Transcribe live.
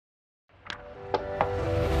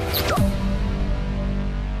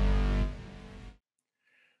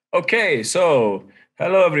Okay, so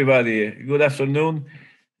hello everybody. Good afternoon.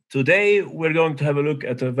 Today we're going to have a look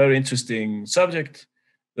at a very interesting subject,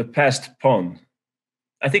 the passed pawn.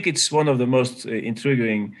 I think it's one of the most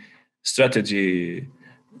intriguing strategy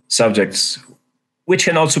subjects, which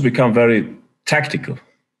can also become very tactical.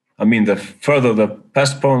 I mean, the further the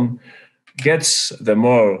passed pawn gets, the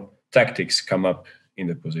more tactics come up in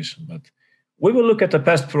the position. But we will look at the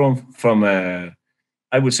passed pawn from a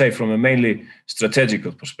I would say from a mainly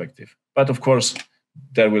strategical perspective. But of course,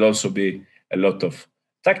 there will also be a lot of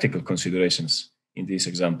tactical considerations in these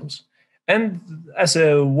examples. And as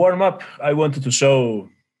a warm up, I wanted to show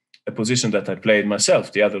a position that I played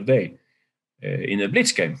myself the other day in a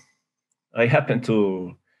blitz game. I happened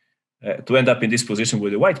to end up in this position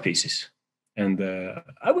with the white pieces, and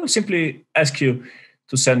I will simply ask you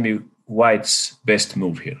to send me white's best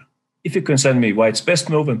move here. If you can send me white's best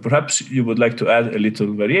move, and perhaps you would like to add a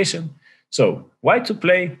little variation. So white to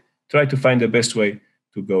play, try to find the best way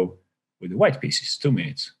to go with the white pieces. 2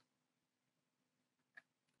 minutes.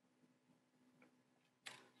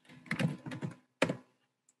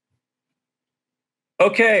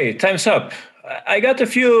 Okay, time's up. I got a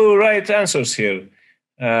few right answers here.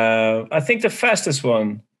 I think the fastest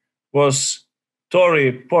one was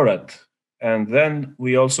Tori Porat. And then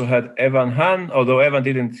we also had Evan Han, although Evan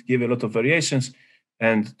didn't give a lot of variations.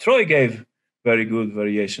 And Troy gave very good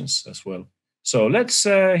variations as well. So let's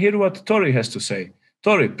hear what Tori has to say.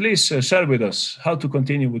 Tori, please share with us how to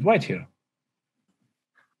continue with white here.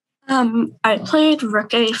 I played rook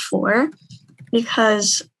a4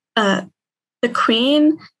 because the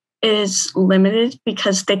queen is limited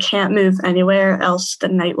because they can't move anywhere else. The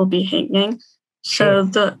knight will be hanging. So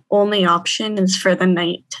the only option is for the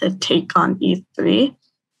knight to take on e3.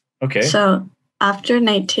 Okay. So after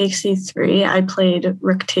knight takes e3, I played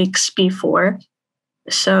rook takes b4.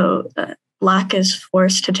 So black is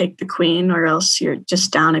forced to take the queen, or else you're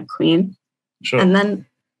just down a queen. Sure. And then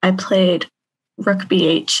I played rook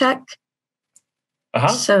b8 check.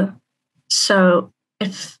 So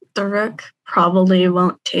if the rook probably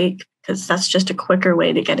won't take, because that's just a quicker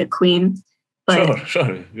way to get a queen. But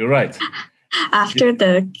sure, you're right. After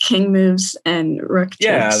the king moves and rook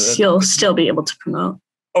takes, you'll still be able to promote.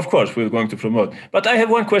 Of course, we're going to promote. But I have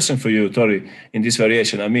one question for you, Tori, in this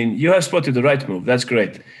variation. I mean, you have spotted the right move. That's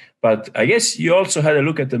great. But I guess you also had a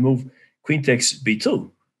look at the move queen takes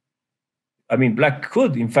b2. I mean, black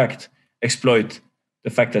could, in fact, exploit the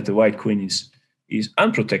fact that the white queen is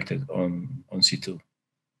unprotected on c2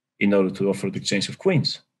 in order to offer the exchange of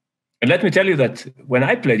queens. And let me tell you that when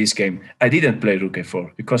I play this game, I didn't play rook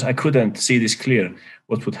a4 because I couldn't see this clear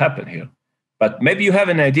what would happen here. But maybe you have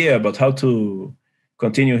an idea about how to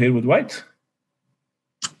continue here with white?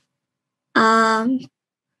 I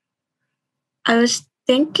was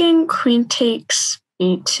thinking queen takes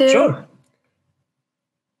b2. Sure.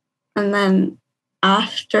 And then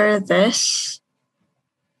after this,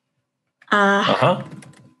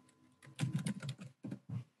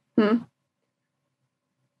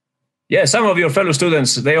 Yeah, some of your fellow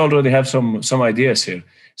students, they already have some ideas here.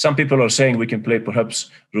 Some people are saying we can play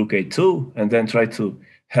perhaps rook a2 and then try to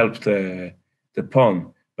help the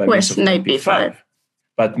pawn by means of knight b5.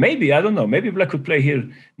 But maybe, I don't know, maybe black could play here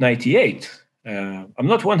knight e8. I'm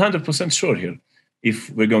not 100% sure here if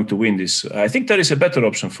we're going to win this. I think there is a better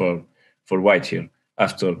option for white here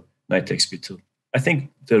after knight takes b2. I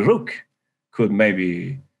think the rook could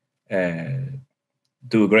maybe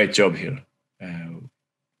do a great job here.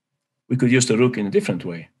 We could use the rook in a different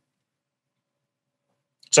way.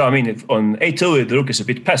 So, I mean, if on a2, the rook is a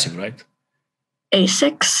bit passive, right?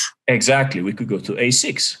 a6. Exactly. We could go to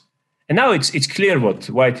a6. And now it's clear what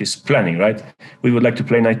white is planning, right? We would like to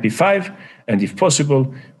play knight b5. And if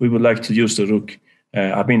possible, we would like to use the rook.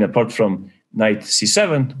 Apart from knight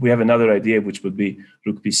c7, we have another idea, which would be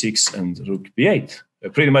rook b6 and rook b8.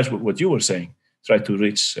 Pretty much what you were saying. Try to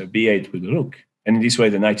reach b8 with the rook. And in this way,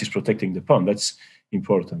 the knight is protecting the pawn. That's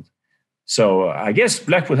important. So I guess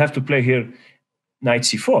black would have to play here knight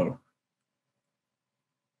c4.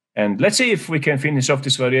 And let's see if we can finish off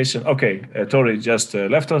this variation. Okay, Tori just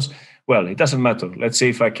left us. Well, it doesn't matter. Let's see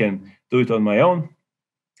if I can do it on my own.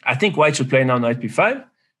 I think white should play now knight b5.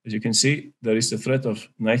 As you can see, there is the threat of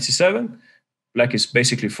knight c7. Black is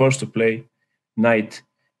basically forced to play knight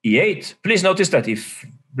e8. Please notice that if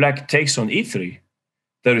black takes on e3,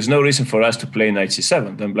 there is no reason for us to play knight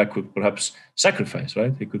c7. Then black could perhaps sacrifice,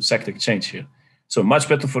 right? He could sack the exchange here. So much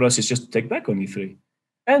better for us is just to take back on e3.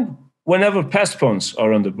 And whenever passed pawns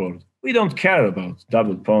are on the board, we don't care about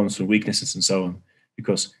double pawns or weaknesses and so on,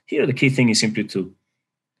 because here the key thing is simply to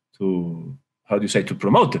how do you say, to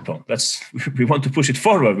promote the pawn. We want to push it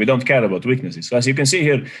forward. We don't care about weaknesses. So as you can see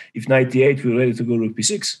here, if knight d8, we're ready to go rook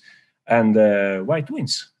b6, and white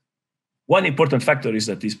wins. One important factor is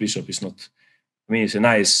that this bishop is not, I mean, it's a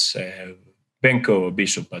nice Benko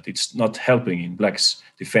bishop, but it's not helping in black's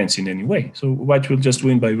defense in any way. So white will just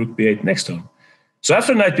win by rook b8 next turn. So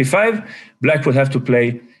after knight b5, black would have to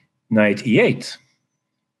play knight e8.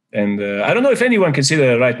 And I don't know if anyone can see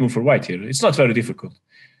the right move for white here. It's not very difficult.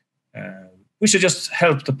 We should just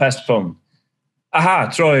help the passed pawn.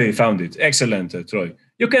 Aha, Troy found it. Excellent, Troy.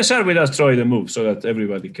 You can share with us, Troy, the move so that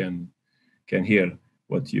everybody can hear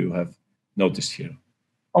what you have noticed here.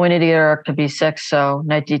 Well, we need to get our rook to b6, so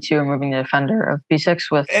knight d2, removing the defender of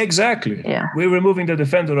b6 with... Exactly. Yeah. We're removing the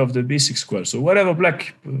defender of the b6 square. So whatever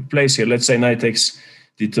black plays here, let's say knight takes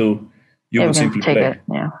d2, you will simply take play. It.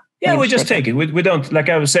 Yeah. Yeah, we just take it. We don't, like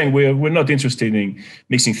I was saying, we're not interested in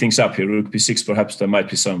mixing things up here. Rook b6, perhaps there might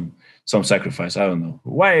be some sacrifice. I don't know.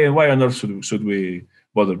 Why on earth should we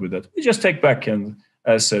bother with that? We just take back, and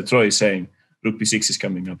as Troy is saying, rook b6 is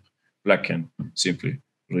coming up. Black can simply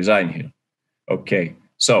resign here. Okay,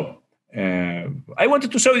 so I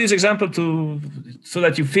wanted to show you this example so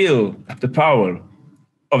that you feel the power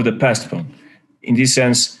of the passed pawn. In this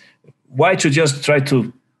sense, white should just try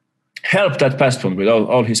to help that passed pawn with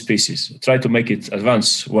all his pieces. Try to make it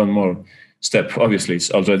advance one more step. Obviously, it's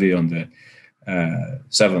already on the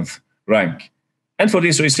 7th rank. And for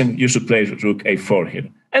this reason, you should play rook a4 here.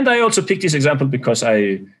 And I also picked this example because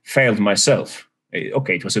I failed myself.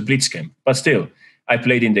 Okay, it was a blitz game, but still, I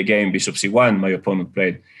played in the game bishop c1. My opponent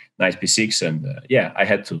played knight b6, and I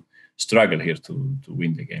had to struggle here to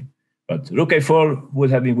win the game. But rook a4 would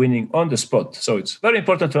have been winning on the spot. So it's very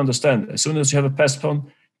important to understand, as soon as you have a passed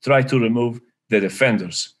pawn, try to remove the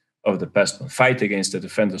defenders of the passed pawn. Fight against the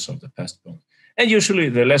defenders of the passed pawn. And usually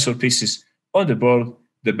the lesser pieces on the board,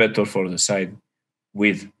 the better for the side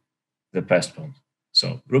with the passed pawn.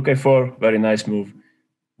 So rook a4, very nice move.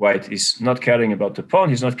 White is not caring about the pawn.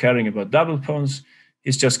 He's not caring about double pawns.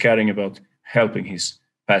 He's just caring about helping his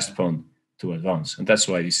passed pawn to advance. And that's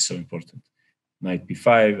why this is so important. Knight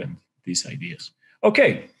b5 and these ideas.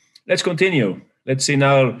 Okay, let's continue. Let's see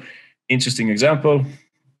now interesting example.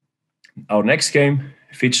 Our next game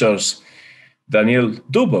features Daniil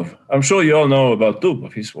Dubov. I'm sure you all know about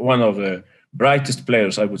Dubov. He's one of the brightest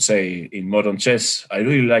players, I would say, in modern chess. I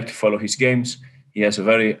really like to follow his games. He has a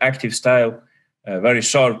very active style, very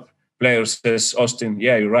sharp player, says Austin.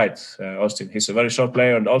 Yeah, you're right, Austin. He's a very sharp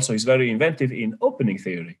player, and also he's very inventive in opening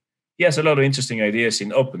theory. He has a lot of interesting ideas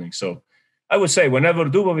in opening. So I would say whenever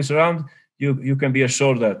Dubov is around, you can be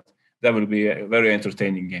assured that there will be very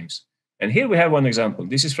entertaining games. And here we have one example.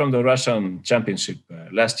 This is from the Russian Championship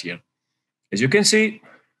last year. As you can see,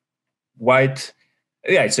 white,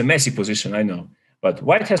 it's a messy position, I know, but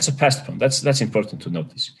white has a passed pawn. That's important to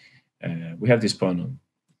notice. We have this pawn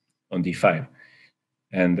on d5.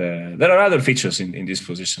 And there are other features in this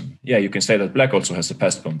position. Yeah, you can say that black also has a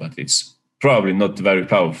passed pawn, but it's probably not very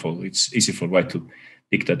powerful. It's easy for white to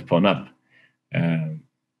pick that pawn up.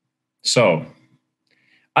 So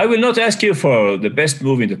I will not ask you for the best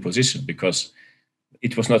move in the position because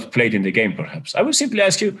it was not played in the game, perhaps. I will simply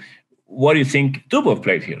ask you, what do you think Dubov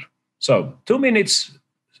played here? So 2 minutes,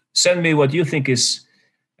 send me what you think is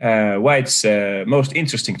white's most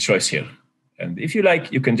interesting choice here. And if you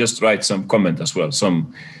like, you can just write some comment as well,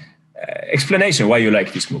 some explanation why you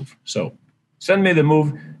like this move. So send me the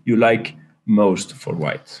move you like most for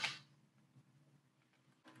white.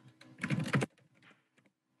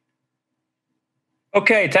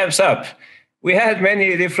 Okay, time's up. We had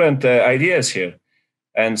many different ideas here.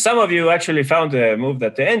 And some of you actually found a move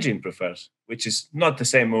that the engine prefers, which is not the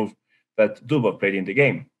same move that Dubov played in the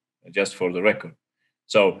game, just for the record.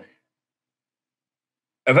 So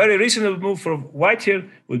a very reasonable move for white here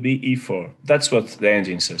would be e4. That's what the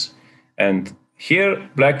engine says. And here,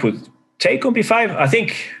 black would take on b5. I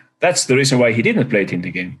think that's the reason why he didn't play it in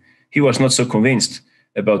the game. He was not so convinced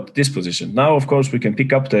about this position. Now, of course, we can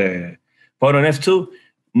pick up the pawn on f2.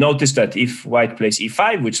 Notice that if white plays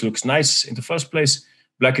e5, which looks nice in the first place,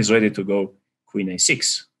 black is ready to go queen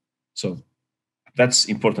a6. So that's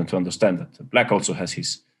important to understand that black also has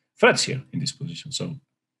his threats here in this position. So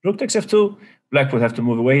rook takes f2, black would have to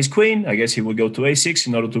move away his queen. I guess he will go to a6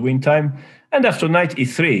 in order to win time. And after knight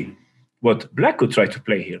e3, what black could try to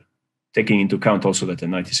play here, taking into account also that the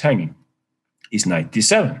knight is hanging, is knight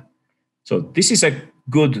d7. So this is a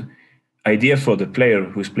good idea for the player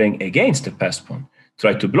who's playing against the passed pawn.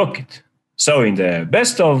 Try to block it. So in the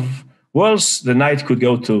best of worlds, the knight could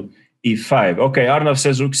go to e5. Okay, Arnav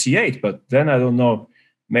says rook c8, but then I don't know,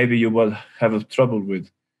 maybe you will have trouble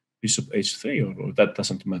with bishop h3, or that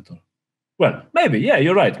doesn't matter. Well, maybe, yeah,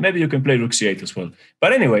 you're right. Maybe you can play rook c8 as well.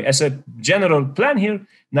 But anyway, as a general plan here,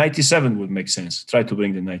 knight e7 would make sense. Try to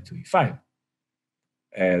bring the knight to e5.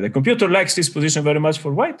 The computer likes this position very much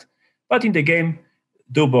for white, but in the game,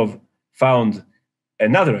 Dubov found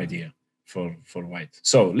another idea for white.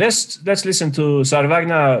 So let's listen to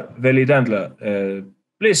Sarvagna Velidandla.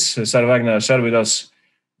 Please, Sarvagna, share with us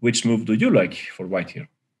which move do you like for white here?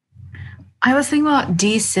 I was thinking about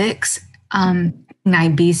d6,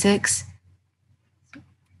 knight b6.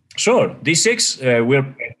 Sure, d6, we're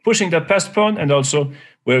pushing the passed pawn, and also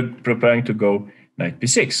we're preparing to go knight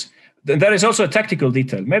b6. Then there is also a tactical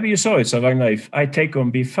detail. Maybe you saw it, Savagna. If I take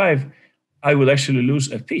on b5, I will actually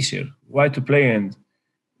lose a piece here. Why to play and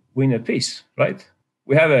win a piece, right?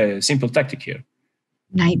 We have a simple tactic here.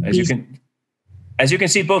 Knight as you can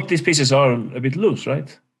see, both these pieces are a bit loose,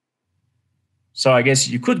 right? So I guess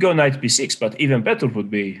you could go knight b6, but even better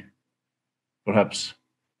would be perhaps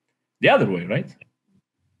the other way, right?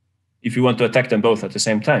 If you want to attack them both at the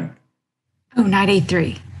same time. Oh, knight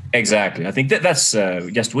a3. Exactly. I think that's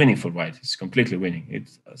just winning for white. It's completely winning.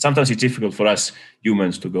 Sometimes it's difficult for us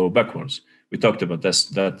humans to go backwards. We talked about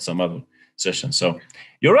that some other session. So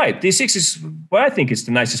you're right. d6 is what I think is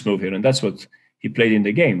the nicest move here, and that's what he played in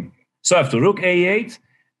the game. So after rook a8,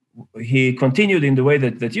 he continued in the way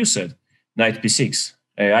that you said, knight b6.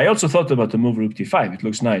 I also thought about the move rook d5. It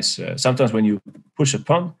looks nice. Sometimes when you push a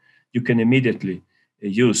pawn, you can immediately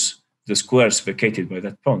use the squares vacated by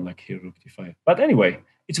that pawn, like here, rook d5. But anyway,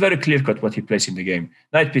 it's very clear-cut what he plays in the game.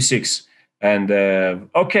 Knight b6. And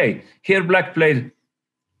okay, here black played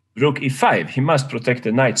rook e5. He must protect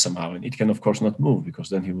the knight somehow, and it can, of course, not move, because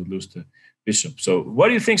then he would lose the bishop. So what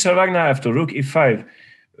do you think, Sarvagna, after rook e5?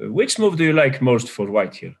 Which move do you like most for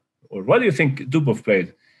white here? Or what do you think Dubov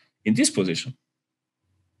played in this position?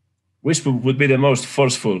 Which would be the most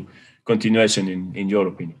forceful continuation in your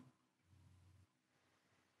opinion?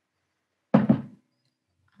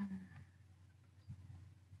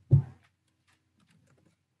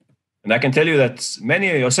 And I can tell you that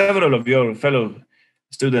many or several of your fellow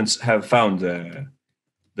students have found the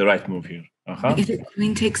right move here. Is it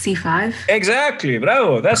queen takes c5? Exactly,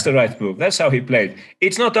 bravo. That's the right move. That's how he played.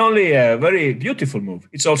 It's not only a very beautiful move,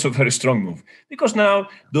 it's also a very strong move, because now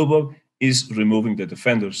Dubov is removing the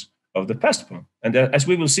defenders of the passed pawn. And as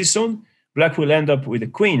we will see soon, black will end up with a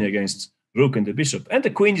queen against rook and the bishop. And the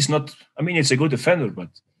queen is not, I mean, it's a good defender, but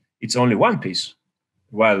it's only one piece,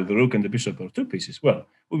 while the rook and the bishop are two pieces. Well,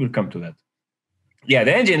 we will come to that. Yeah,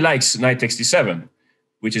 the engine likes knight takes d7,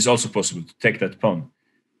 which is also possible to take that pawn.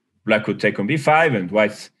 Black could take on b5, and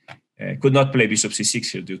white could not play bishop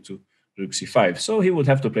c6 here due to rook c5. So he would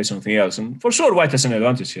have to play something else. And for sure, white has an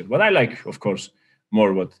advantage here. But I like, of course,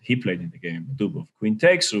 more what he played in the game. Dubov. Queen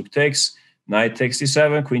takes, rook takes, knight takes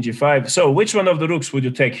d7, queen g5. So which one of the rooks would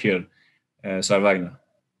you take here, Sarvagna?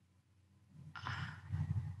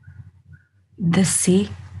 The c?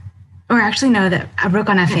 Or actually, no, the rook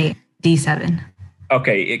on f8, d7.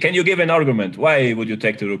 Okay, can you give an argument? Why would you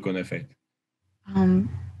take the rook on f8?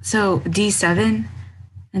 So d7,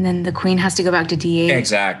 and then the queen has to go back to d8.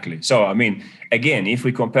 Exactly. So, I mean, again, if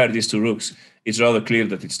we compare these two rooks, it's rather clear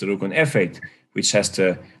that it's the rook on f8, which has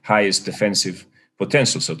the highest defensive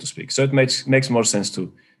potential, so to speak. So it makes more sense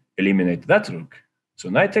to eliminate that rook. So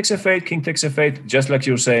knight takes f8, king takes f8, just like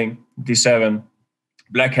you're saying, d7.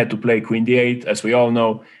 Black had to play queen d8. As we all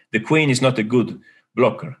know, the queen is not a good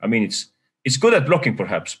blocker. I mean, it's good at blocking,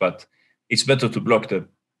 perhaps, but it's better to block the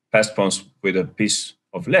passed pawns with a piece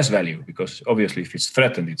of less value, because obviously if it's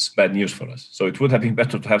threatened, it's bad news for us. So it would have been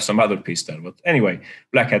better to have some other piece there. But anyway,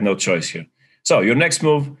 black had no choice here. So your next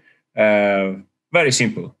move, very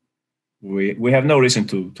simple. We have no reason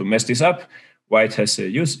to mess this up. White has a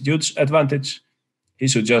huge advantage. He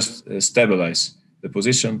should just stabilize the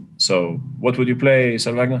position. So what would you play,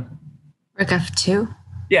 Sarvagna? Rook f2.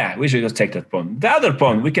 Yeah, we should just take that pawn. The other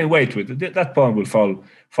pawn, we can wait with. That pawn will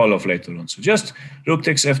fall off later on. So just rook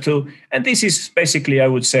takes f2. And this is basically, I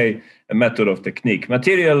would say, a matter of technique.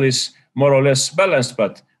 Material is more or less balanced,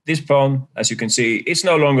 but this pawn, as you can see, it's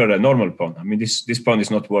no longer a normal pawn. I mean, this pawn is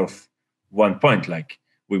not worth 1 point like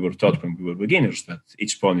we were taught when we were beginners, that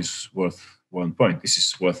each pawn is worth 1 point. This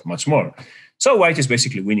is worth much more. So white is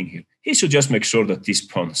basically winning here. He should just make sure that this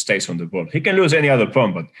pawn stays on the board. He can lose any other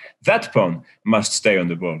pawn, but that pawn must stay on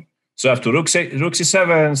the board. So after rook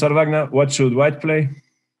c7, Sarvagna, what should white play?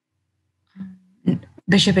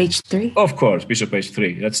 Bishop h3. Of course, bishop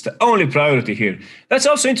h3. That's the only priority here. That's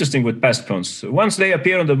also interesting with passed pawns. Once they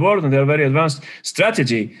appear on the board and they're very advanced,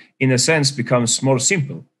 strategy, in a sense, becomes more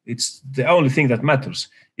simple. It's the only thing that matters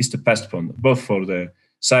is the passed pawn, both for the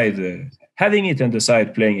side having it and the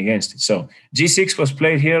side playing against it. So g6 was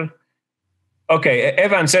played here. Okay,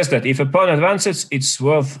 Evan says that if a pawn advances, it's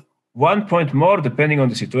worth 1 point more depending on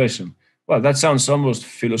the situation. Well, that sounds almost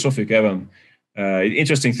philosophic, Evan.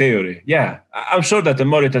 Interesting theory. Yeah, I'm sure that the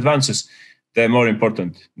more it advances, the more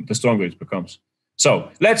important, the stronger it becomes. So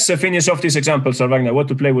let's finish off this example, Sir Wagner. What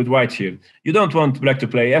to play with white here? You don't want black to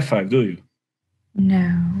play f5, do you?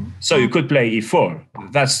 No. So you could play e4.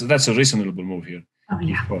 That's a reasonable move here. Oh,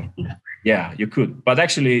 yeah. E4. Yeah, you could. But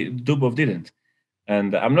actually, Dubov didn't.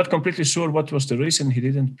 And I'm not completely sure what was the reason he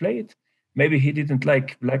didn't play it. Maybe he didn't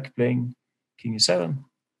like black playing king e7.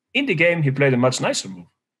 In the game, he played a much nicer move.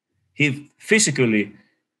 He physically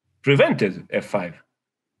prevented f5.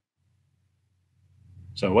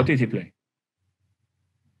 So what did he play?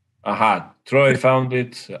 Aha, Troy found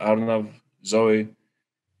it, Arnav, Zoe.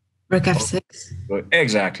 Rook f6.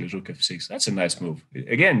 Exactly, rook f6. That's a nice move.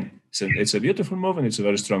 Again, it's a beautiful move and it's a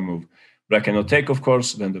very strong move. Black cannot take, of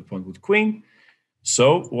course, then the pawn would queen.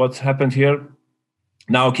 So what happened here?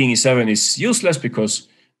 Now king e7 is useless because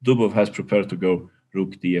Dubov has prepared to go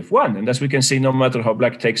rook df1. And as we can see, no matter how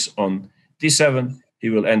black takes on d7, he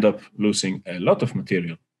will end up losing a lot of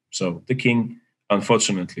material. So the king,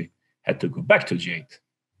 unfortunately, had to go back to g8.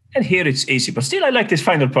 And here it's easy, but still I like this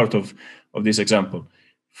final part of this example.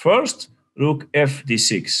 First, rook f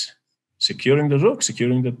d6, securing the rook,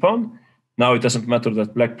 securing the pawn. Now it doesn't matter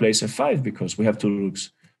that black plays f5 because we have two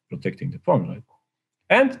rooks protecting the pawn, right?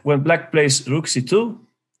 And when black plays rook c2,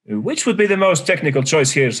 which would be the most technical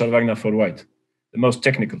choice here, Sir Wagner, for white? The most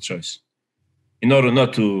technical choice. In order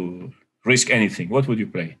not to risk anything, what would you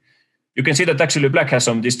play? You can see that actually black has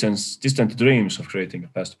some distant dreams of creating a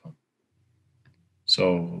passed pawn.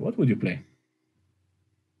 So what would you play?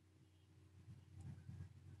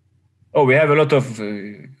 Oh, we have a lot of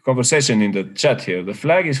conversation in the chat here. The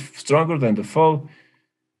flag is stronger than the fall.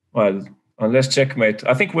 Well, unless checkmate.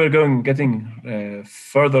 I think we're getting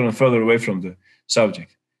further and further away from the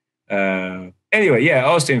subject. Anyway, yeah,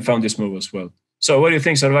 Austin found this move as well. So what do you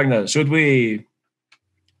think, Sir Wagner? Should we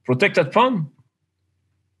protect that pawn?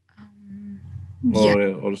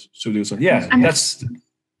 Or should we do something? Yeah, that's...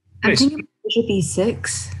 I'm thinking bishop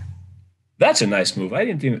e6. That's a nice move. I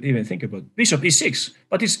didn't even think about bishop e6,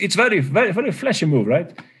 but it's very, very, very flashy move,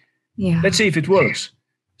 right? Yeah. Let's see if it works.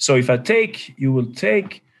 So if I take, you will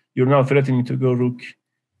take. You're now threatening to go rook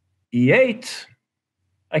e8.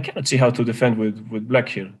 I cannot see how to defend with black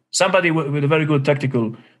here. Somebody with a very good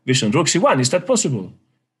tactical vision. Rook c1, is that possible?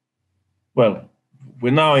 Well,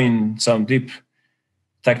 we're now in some deep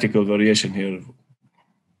tactical variation here.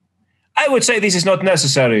 I would say this is not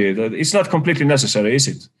necessary. It's not completely necessary, is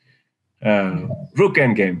it? Rook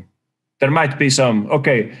endgame. There might be some.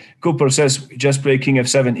 Okay, Cooper says just play king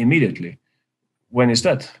f7 immediately. When is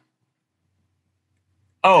that?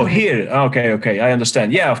 Oh, here. Okay, I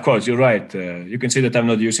understand. Yeah, of course, you're right. You can see that I'm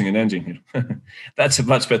not using an engine here. That's a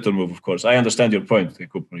much better move, of course. I understand your point,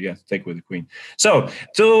 Cooper. Yeah, take with the queen. So,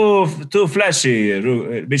 too flashy,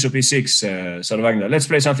 bishop e6, Sir Wagner. Let's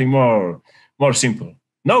play something more simple.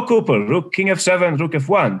 No, Cooper, rook king f7, rook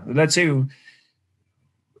f1. Let's see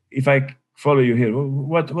if I follow you here.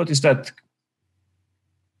 What is that?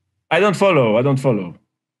 I don't follow.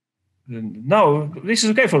 No, this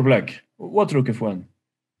is okay for black. What rook f1?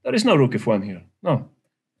 There is no rook f1 here. No.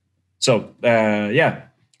 So, yeah,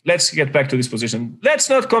 let's get back to this position. Let's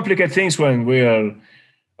not complicate things when we are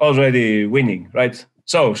already winning, right?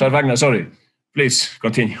 So, Sir Wagner, sorry. Please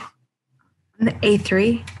continue. The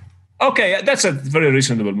a3. Okay, that's a very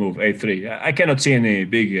reasonable move, a3. I cannot see any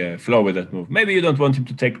big flaw with that move. Maybe you don't want him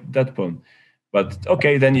to take that pawn. But,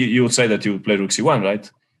 okay, then you would say that you would play rook c1, right?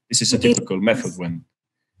 This is a typical method when...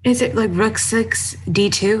 Is it like rook 6,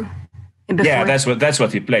 d2? Yeah, that's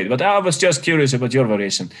what he played. But I was just curious about your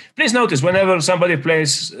variation. Please notice, whenever somebody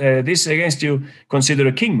plays this against you, consider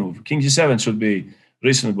a king move. King g7 should be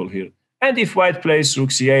reasonable here. And if white plays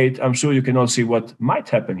rook c8, I'm sure you can all see what might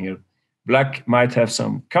happen here. Black might have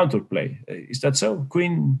some counterplay. Is that so?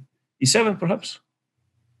 Queen e7, perhaps?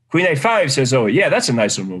 Queen a5 says, oh, yeah, that's a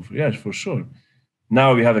nicer move. Yes, for sure.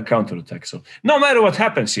 Now we have a counterattack. So no matter what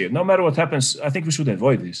happens here, I think we should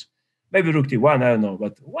avoid this. Maybe rook d1, I don't know.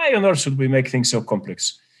 But why on earth should we make things so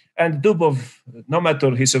complex? And Dubov, no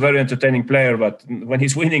matter, he's a very entertaining player, but when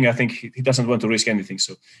he's winning, I think he doesn't want to risk anything.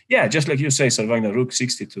 So yeah, just like you say, Sir Wagner, rook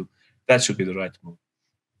 62, that should be the right move.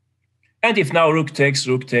 And if now rook takes,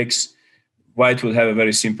 white will have a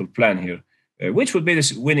very simple plan here. Which would be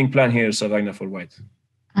the winning plan here, Sir Wagner, for white?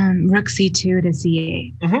 Rook c2 to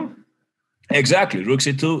c8. Mm-hmm. Exactly, rook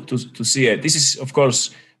c2 to c8. This is, of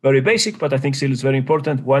course, very basic, but I think still it's very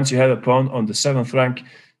important. Once you have a pawn on the 7th rank,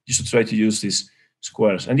 you should try to use these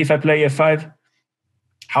squares. And if I play f5,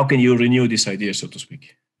 how can you renew this idea, so to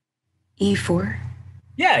speak? E4.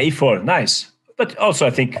 Yeah, e4, nice. But also,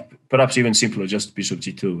 I think perhaps even simpler, just bishop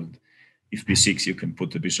g2. And if b6, you can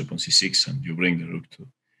put the bishop on c6 and you bring the rook to.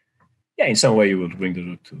 Yeah, in some way you will bring the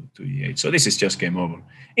rook to e8. So this is just game over.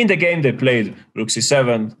 In the game, they played rook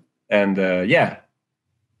c7. And yeah,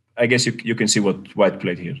 I guess you can see what white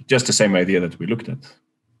played here. Just the same idea that we looked at.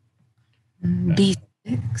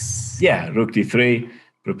 D6. Yeah, rook d3,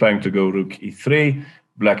 preparing to go rook e3.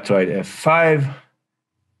 Black tried f5.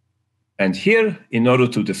 And here, in order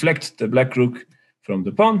to deflect the black rook from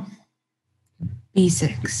the pawn,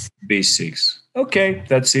 B6. b6. Okay,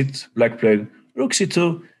 that's it. Black played rook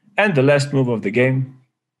c2. And the last move of the game,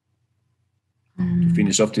 to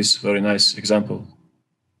finish off this very nice example.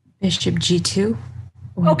 Bishop G2.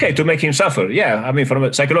 Okay, to make him suffer. Yeah, I mean, from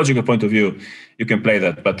a psychological point of view, you can play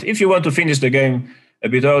that. But if you want to finish the game a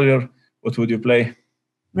bit earlier, what would you play?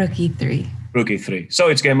 Rook E3. Rook E3. So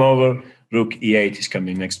it's game over. Rook E8 is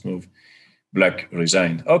coming next move. Black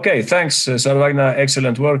resigned. Okay, thanks, Sarvagna.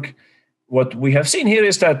 Excellent work. What we have seen here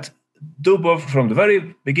is that Dubov, from the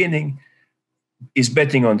very beginning, is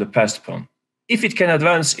betting on the passed pawn. If it can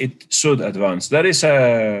advance, it should advance. There is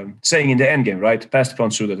a saying in the endgame, right? Passed pawn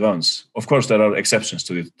should advance. Of course, there are exceptions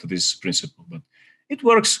to this principle, but it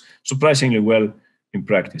works surprisingly well in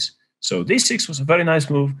practice. So d6 was a very nice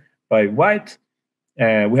move by white.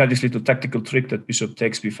 We have this little tactical trick that bishop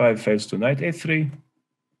takes b5, fails to knight a3.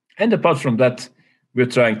 And apart from that, we're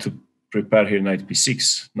trying to prepare here knight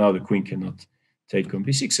b6. Now the queen cannot take on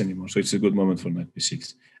b6 anymore, so it's a good moment for knight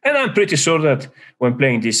b6. And I'm pretty sure that when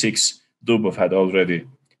playing d6, Dubov had already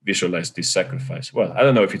visualized this sacrifice. Well, I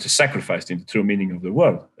don't know if it's a sacrifice in the true meaning of the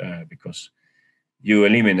word, because you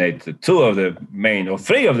eliminate two of the main or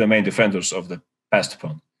three of the main defenders of the passed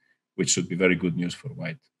pawn, which should be very good news for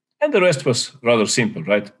white. And the rest was rather simple,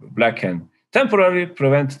 right? Black can temporarily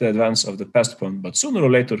prevent the advance of the passed pawn, but sooner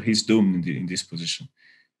or later he's doomed in this position.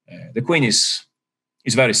 The queen is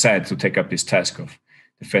very sad to take up this task of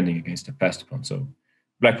defending against the passed pawn. So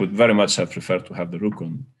Black would very much have preferred to have the rook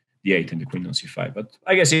on d8 and the queen on c5. But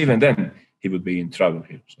I guess even then he would be in trouble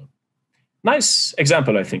here. So nice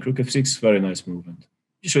example, I think. Rook f6, very nice move. And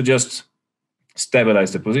you should just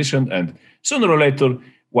stabilize the position, and sooner or later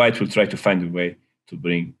white will try to find a way to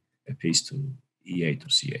bring a piece to e8 or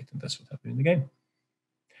c8, and that's what happened in the game.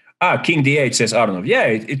 King d8, says Arnav. Yeah,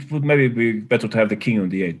 it would maybe be better to have the king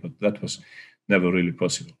on d8, but that was never really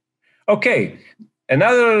possible. Okay,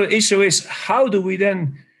 another issue is, how do we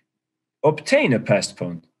then obtain a passed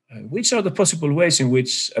pawn? Which are the possible ways in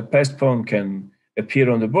which a passed pawn can appear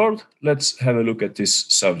on the board? Let's have a look at this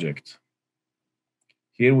subject.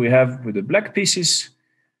 Here we have, with the black pieces,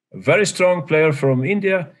 a very strong player from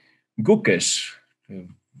India, Gukesh, a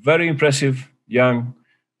very impressive young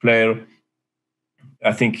player.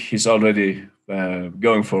 I think he's already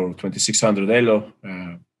going for 2600 ELO.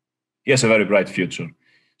 He has a very bright future.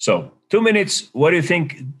 So 2 minutes. What do you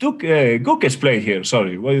think Gukesh played here?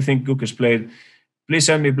 Sorry, what do you think Gukesh played? Please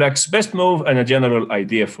send me Black's best move and a general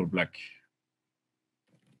idea for Black.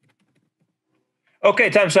 Okay,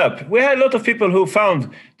 time's up. We had a lot of people who found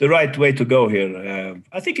the right way to go here.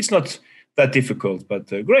 I think it's not that difficult, but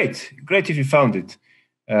great if you found it.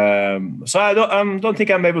 So I don't think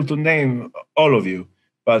I'm able to name all of you,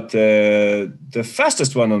 but the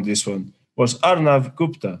fastest one on this one was Arnav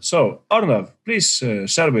Gupta. So Arnav, please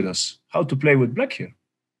share with us how to play with Black here.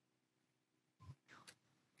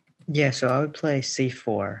 Yeah, so I would play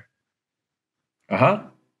c4.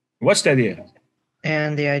 What's the idea?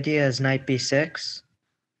 And the idea is knight b6.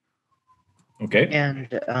 Okay. And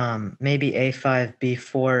maybe a5,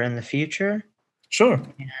 b4 in the future. Sure.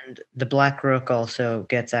 And the black rook also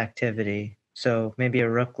gets activity. So maybe a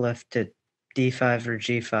rook lift to d5 or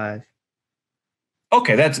g5.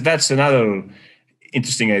 Okay, that's another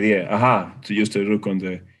interesting idea. To use the rook on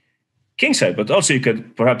the king side, but also you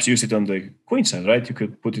could perhaps use it on the queen side, right? You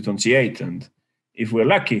could put it on c8, and if we're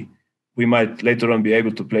lucky, we might later on be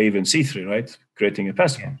able to play even c3, right? Creating a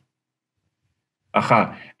passed pawn.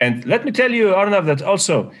 And let me tell you, Arnav, that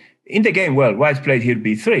also in the game, well, white played here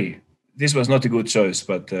b3. This was not a good choice,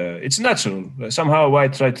 but it's natural. Somehow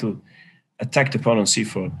white tried to attack the pawn on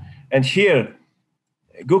c4. And here,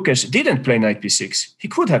 Gukesh didn't play knight b6. He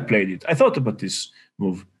could have played it. I thought about this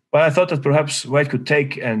move, but I thought that perhaps white could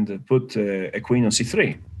take and put a queen on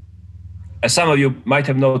c3. As some of you might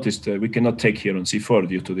have noticed, we cannot take here on c4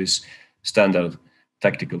 due to this standard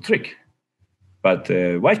tactical trick. But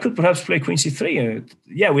white could perhaps play queen c3.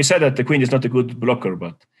 Yeah, we said that the queen is not a good blocker,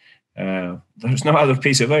 but there's no other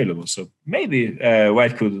piece available. So maybe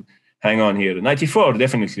white could hang on here. Knight e4,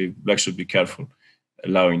 definitely black should be careful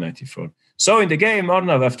allowing knight e4. So in the game,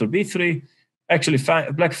 Arnav, after b3, actually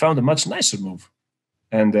black found a much nicer move.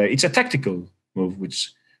 And it's a tactical move,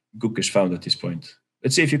 which Gukesh found at this point.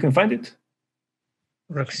 Let's see if you can find it.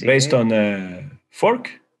 Rook C8. Based on a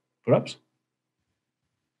fork, perhaps?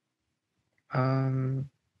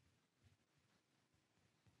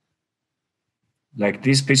 Like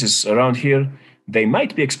these pieces around here, they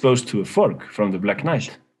might be exposed to a fork from the black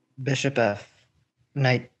knight. Bishop F.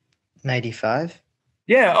 Knight 95.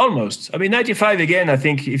 Yeah, almost. I mean, 95 again. I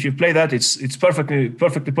think if you play that, it's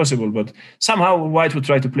perfectly possible. But somehow White would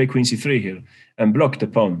try to play Queen C3 here and block the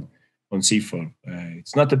pawn on C4.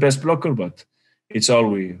 It's not the best blocker, but it's all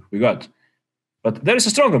we got. But there is a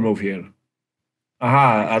stronger move here.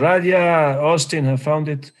 Aha, Aradia, Austin have found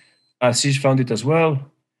it. Ashish found it as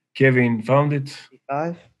well. Kevin found it.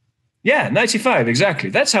 5. Yeah, 95, exactly.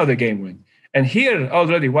 That's how the game went. And here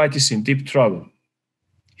already White is in deep trouble.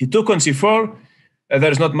 He took on C4.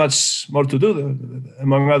 There's not much more to do.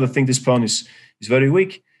 Among other things, this pawn is very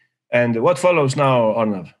weak. And what follows now,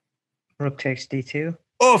 Arnav? Rook takes D2.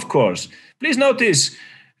 Of course. Please notice,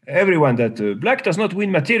 everyone, that black does not win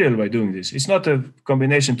material by doing this. It's not a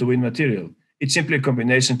combination to win material. It's simply a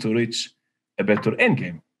combination to reach a better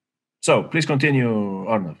endgame. So please continue,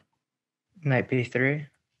 Arnav. Knight B3.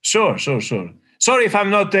 Sure. Sorry if I'm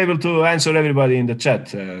not able to answer everybody in the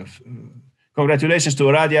chat. Congratulations to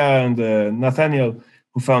Radia and Nathaniel,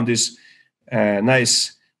 who found this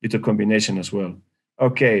nice little combination as well.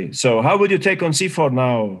 Okay, so how would you take on C4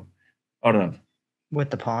 now, Arnav? With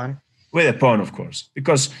the pawn. With a pawn, of course,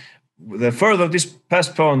 because the further this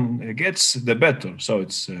passed pawn gets, the better. So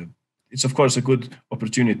it's of course a good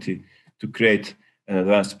opportunity to create an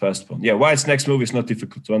advanced passed pawn. Yeah, White's next move is not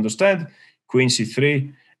difficult to understand. Queen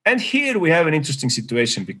C3. And here we have an interesting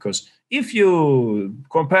situation, because if you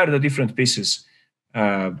compare the different pieces,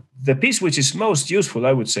 the piece which is most useful,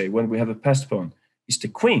 I would say, when we have a passed pawn is the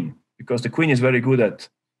queen, because the queen is very good at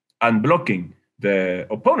unblocking the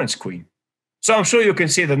opponent's queen. So I'm sure you can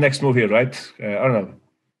see the next move here, right, Arnav?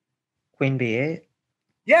 Queen B8.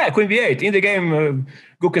 Yeah, Queen B8. In the game,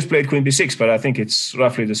 Gukesh played Queen B6, but I think it's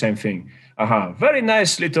roughly the same thing. Aha, very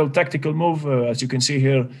nice little tactical move. As you can see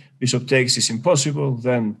here, Bishop takes is impossible.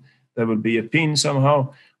 Then there will be a pin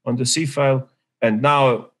somehow on the C file. And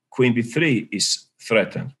now Queen B3 is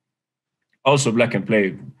threatened. Also, black can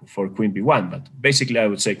play for Queen B1, but basically I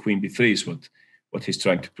would say Queen B3 is what he's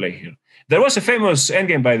trying to play here. There was a famous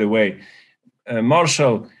endgame, by the way,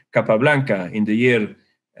 Marshall Capablanca in the year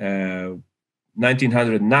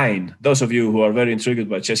 1909. Those of you who are very intrigued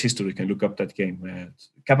by chess history can look up that game.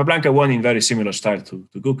 Capablanca won in very similar style to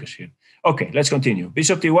Gukesh here. Okay, let's continue.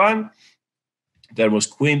 Bishop D1. There was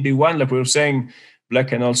Queen B1, like we were saying. Black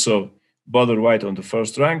can also bother White on the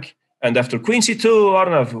first rank. And after Queen C2,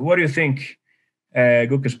 Arnav, what do you think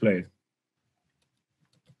Gukesh played?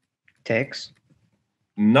 Takes.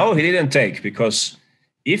 No, he didn't take, because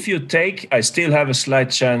if you take, I still have a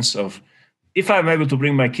slight chance of, if I'm able to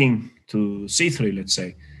bring my king to C3, let's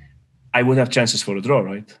say, I would have chances for a draw,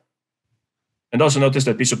 right? And also notice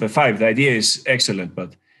that Bishop F5, the idea is excellent,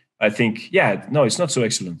 but I think, no, it's not so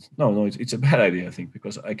excellent. No, it's a bad idea, I think,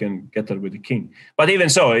 because I can get there with the king. But even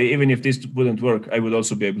so, even if this wouldn't work, I would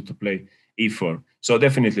also be able to play E4. So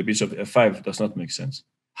definitely Bishop F5 does not make sense.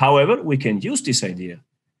 However, we can use this idea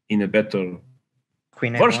in a better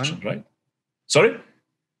Queen version, A1. right? Sorry?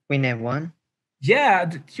 Queen A1.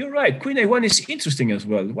 Yeah, you're right. Queen A1 is interesting as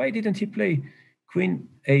well. Why didn't he play Queen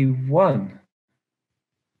A1?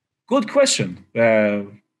 Good question.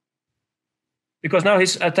 Because now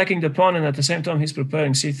he's attacking the pawn and at the same time he's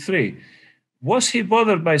preparing C3. Was he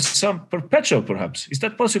bothered by some perpetual, perhaps? Is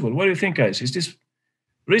that possible? What do you think, guys? Is this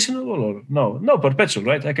reasonable or no? No, perpetual,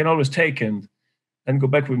 right? I can always take and go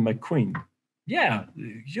back with my queen. Yeah,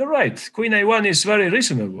 you're right. Queen A1 is very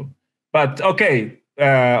reasonable. But okay,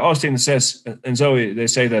 Austin says, and Zoe, they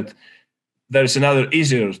say that there's another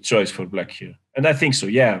easier choice for black here. And I think so,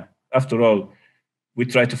 yeah. After all, we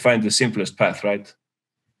try to find the simplest path, right?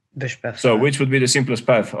 Bishop F5. So which would be the simplest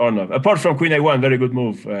path or not? Apart from Queen A1, very good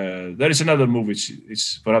move. There is another move which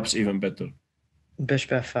is perhaps even better.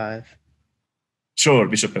 Bishop F5. Sure,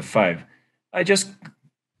 Bishop F5. I just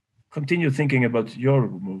continue thinking about your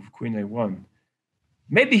move, Queen A1.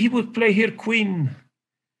 Maybe he would play here Queen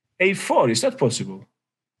A4. Is that possible?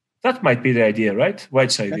 That might be the idea, right?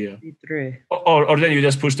 White's idea. D3. Or then you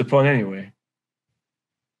just push the pawn anyway.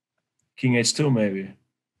 King H2 maybe.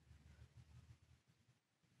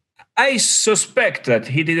 I suspect that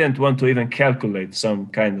he didn't want to even calculate some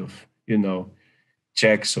kind of,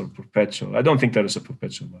 checks or perpetual. I don't think there is a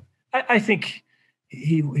perpetual one. I think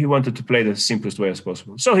he wanted to play the simplest way as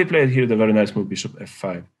possible. So he played here the very nice move, Bishop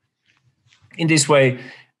F5. In this way,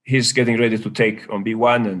 he's getting ready to take on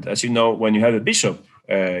b1. And as you know, when you have a bishop,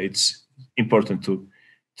 it's important to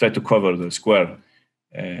try to cover the square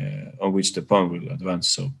on which the pawn will advance.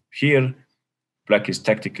 So here, black is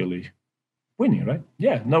tactically winning, right?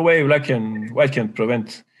 Yeah, no way white can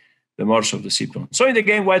prevent the march of the c pawn. So in the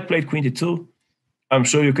game, white played queen d2. I'm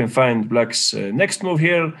sure you can find black's next move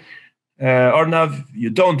here. Arnav, you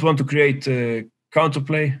don't want to create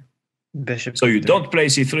counterplay. Bishop. So you D3. don't play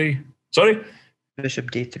c3. Sorry?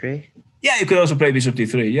 Bishop d3. Yeah, you could also play bishop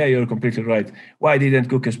d3. Yeah, you're completely right. Why didn't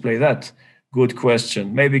Kukes play that? Good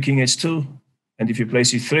question. Maybe king h2. And if you play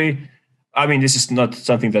c3, I mean, this is not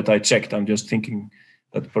something that I checked. I'm just thinking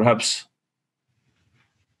that perhaps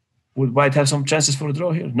would white have some chances for a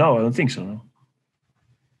draw here? No, I don't think so. No.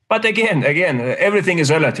 But again, everything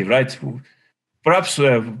is relative, right? Perhaps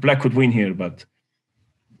black could win here, but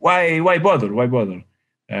why bother? Why bother?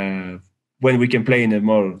 When we can play in a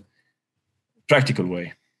more practical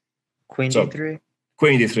way. Queen d3.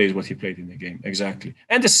 Queen d3 is what he played in the game, exactly.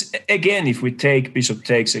 And this, again, if we take bishop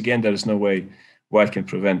takes, again, there is no way white can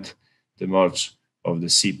prevent the march of the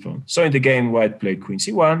c pawn. So in the game, white played queen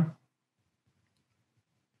c1.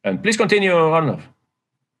 And please continue, Arnav.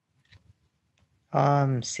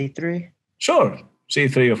 c3. Sure,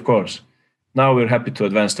 c3, of course. Now we're happy to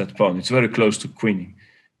advance that pawn. It's very close to queening.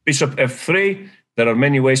 Bishop f3. There are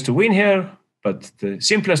many ways to win here, but the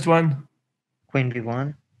simplest one? Queen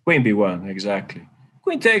b1. Queen b1, exactly.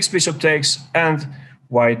 Queen takes, bishop takes, and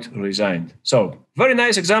white resigned. So, very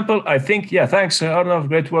nice example. I think, yeah, thanks, Arnav,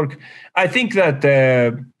 great work. I think that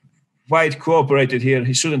white cooperated here.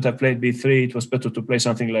 He shouldn't have played b3. It was better to play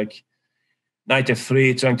something like knight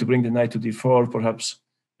f3, trying to bring the knight to d4, perhaps.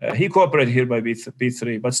 He cooperated here by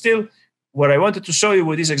b3. But still, what I wanted to show you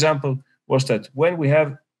with this example was that when we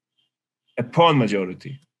have a pawn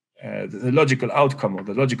majority, the logical outcome or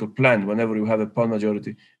the logical plan whenever you have a pawn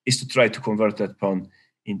majority is to try to convert that pawn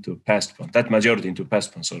into a passed pawn, that majority into a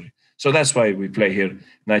passed pawn, sorry. So that's why we play here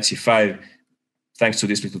knight c5. Thanks to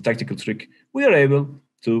this little tactical trick, we are able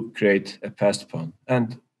to create a passed pawn.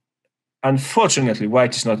 And unfortunately,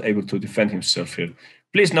 white is not able to defend himself here.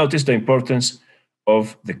 Please notice the importance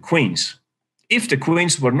of the queens. If the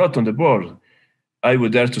queens were not on the board, I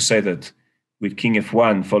would dare to say that with king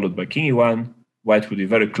f1 followed by king e1, white would be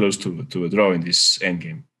very close to a draw in this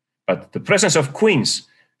endgame. But the presence of queens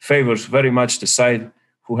favors very much the side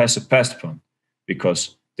who has a passed pawn,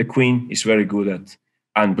 because the queen is very good at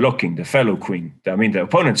unblocking the fellow queen, the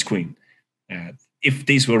opponent's queen. If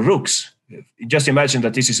these were rooks, just imagine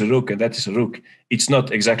that this is a rook and that is a rook. It's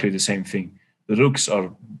not exactly the same thing. The rooks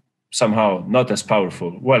are somehow not as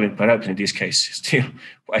powerful. Well, perhaps in this case, still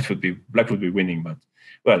black would be winning, but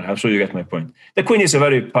well, I'm sure you get my point. The queen is a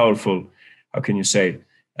very powerful, how can you say,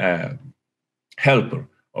 helper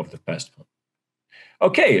of the passed pawn.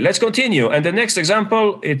 Okay, let's continue. And the next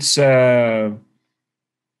example, it's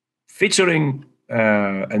featuring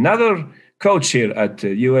another coach here at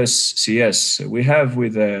USCS. We have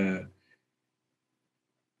with the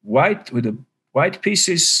white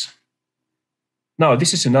pieces. No,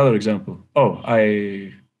 this is another example. Oh,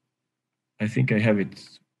 I think I have it.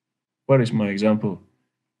 Where is my example?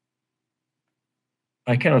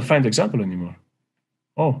 I cannot find the example anymore.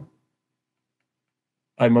 Oh,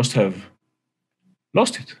 I must have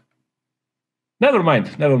lost it. Never mind.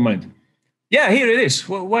 Yeah, here it is.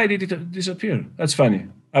 Well, why did it disappear? That's funny.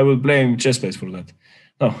 I will blame ChessBase for that.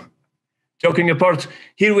 No, joking apart,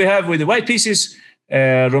 here we have with the white pieces,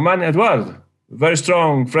 Romain Edouard, very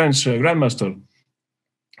strong French grandmaster,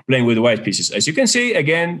 playing with the white pieces. As you can see,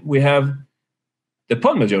 again, we have the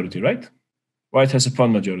pawn majority, right? White has a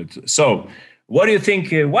pawn majority. So what do you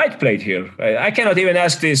think white played here? I cannot even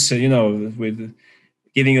ask this, with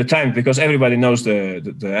giving you time, because everybody knows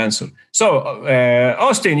the answer. So,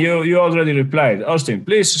 Austin, you already replied. Austin,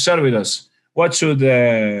 please share with us. What should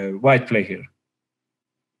white play here?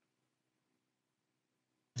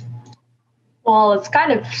 Well, it's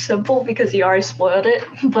kind of simple because you already spoiled it,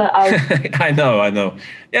 but I know.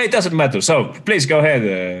 Yeah, it doesn't matter. So please go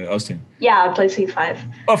ahead, Austin. Yeah, I play c5.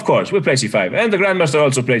 Of course, we play c5. And the grandmaster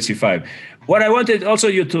also played c5. What I wanted also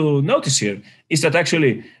you to notice here is that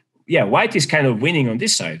actually, yeah, white is kind of winning on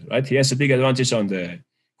this side, right? He has a big advantage on the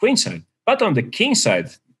queen side. But on the king side,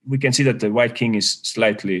 we can see that the white king is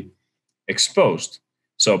slightly exposed.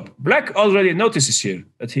 So black already notices here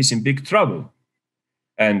that he's in big trouble.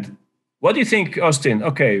 And what do you think, Austin?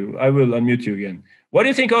 Okay, I will unmute you again. What do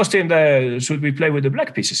you think, Austin, should we play with the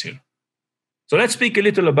black pieces here? So let's speak a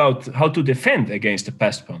little about how to defend against the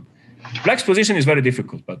passed pawn. Black's position is very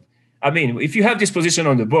difficult, but I mean, if you have this position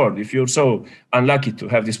on the board, if you're so unlucky to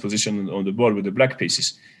have this position on the board with the black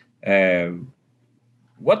pieces,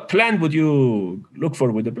 what plan would you look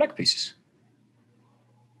for with the black pieces?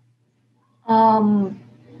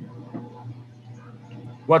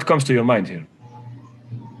 What comes to your mind here?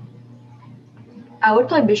 I would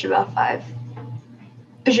play bishop f5.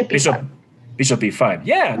 Bishop e5. Bishop e5.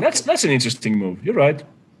 Yeah, that's an interesting move. You're right.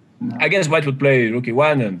 I guess white would play rook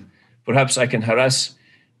e1, and perhaps I can harass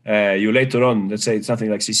you later on. Let's say it's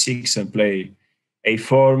something like c6 and play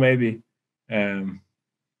a4 maybe.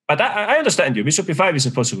 But I understand you. Bishop e5 is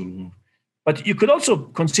a possible move. But you could also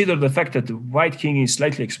consider the fact that the white king is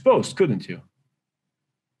slightly exposed, couldn't you?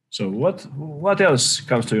 So what else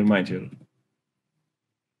comes to your mind here?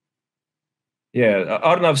 Yeah,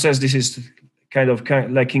 Arnav says this is kind of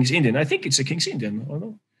like King's Indian. I think it's a King's Indian, or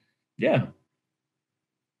no? Yeah.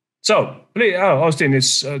 So, please, Austin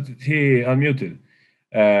is he unmuted.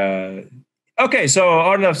 Okay, so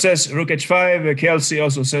Arnav says rook h5. Kelsey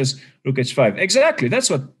also says rook h5. Exactly, that's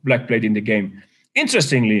what black played in the game.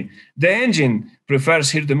 Interestingly, the engine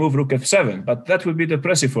prefers here the move rook f7, but that would be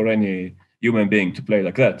depressive for any human being to play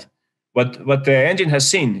like that. What the engine has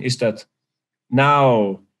seen is that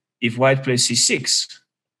now, if white plays c6,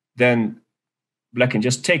 then black can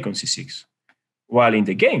just take on c6. While in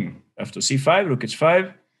the game, after c5, rook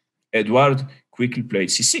h5, Eduard quickly played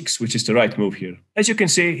c6, which is the right move here. As you can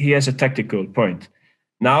see, he has a tactical point.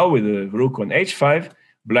 Now, with the rook on h5,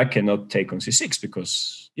 black cannot take on c6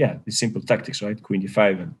 because, yeah, it's simple tactics, right? Queen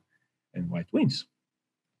d5 and white wins.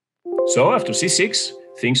 So after c6,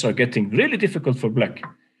 things are getting really difficult for black.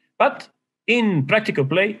 But in practical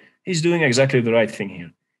play, he's doing exactly the right thing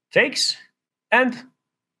here. Takes, and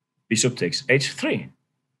bishop takes h3.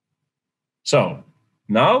 So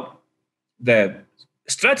now the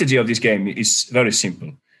strategy of this game is very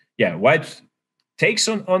simple. Yeah, white takes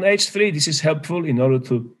on h3. This is helpful in order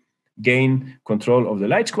to gain control of the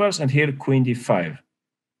light squares. And here, queen d5.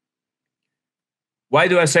 Why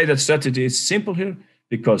do I say that strategy is simple here?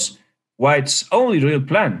 Because white's only real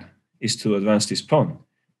plan is to advance this pawn.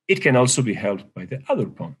 It can also be helped by the other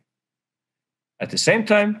pawn. At the same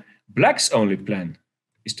time, black's only plan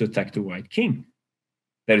is to attack the white king.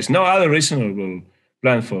 There is no other reasonable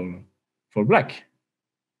plan for black.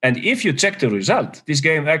 And if you check the result, this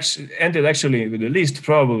game ended actually with the least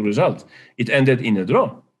probable result. It ended in a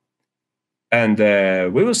draw. And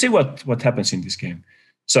we will see what happens in this game.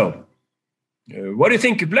 So, what do you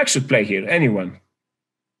think black should play here? Anyone?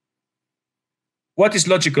 What is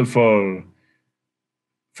logical for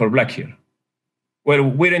black here? Well,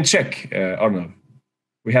 we're in check, Arnav.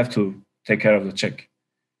 We have to take care of the check.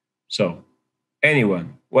 So,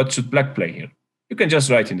 anyone, what should black play here? You can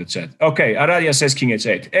just write in the chat. Okay, Aradia says king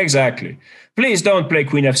h8. Exactly. Please don't play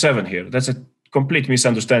queen f7 here. That's a complete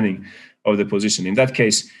misunderstanding of the position. In that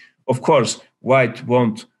case, of course, white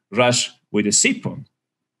won't rush with a c pawn.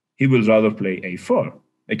 He will rather play a4,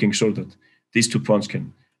 making sure that these two pawns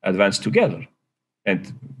can advance together.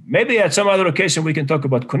 And maybe at some other occasion we can talk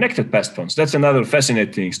about connected passed pawns. That's another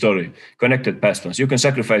fascinating story, connected passed pawns. You can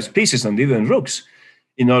sacrifice pieces and even rooks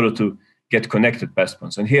in order to get connected passed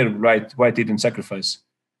pawns. And here, white didn't sacrifice,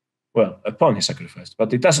 well, a pawn he sacrificed,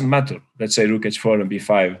 but it doesn't matter. Let's say rook h4 and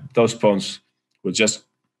b5, those pawns will just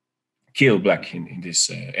kill black in this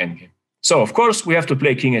endgame. So, of course, we have to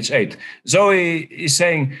play king h8. Zoe is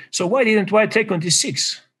saying, so why didn't white take on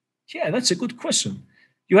d6? Yeah, that's a good question.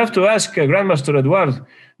 You have to ask Grandmaster Eduard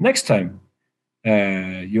next time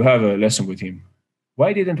you have a lesson with him.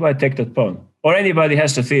 Why didn't white take that pawn? Or anybody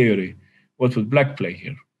has the theory, what would black play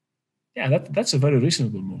here? Yeah, that's a very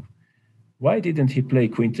reasonable move. Why didn't he play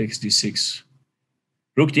queen takes d6?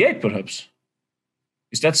 Rook d8, perhaps.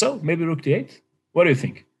 Is that so? Maybe rook d8? What do you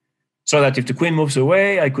think? So that if the queen moves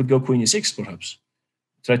away, I could go queen e6, perhaps.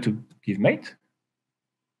 Try to give mate?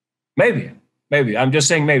 Maybe. I'm just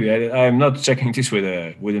saying maybe. I'm not checking this with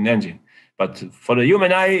an engine. But for the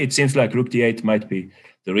human eye, it seems like rook d8 might be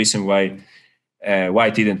the reason why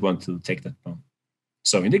white didn't want to take that pawn.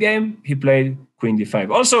 So in the game, he played queen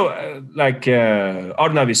d5. Also, like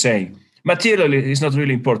Arnav is saying, material is not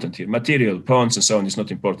really important here. Material, pawns and so on is not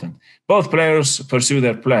important. Both players pursue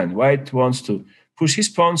their plan. White wants to push his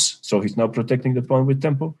pawns, so he's now protecting the pawn with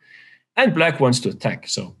tempo. And black wants to attack.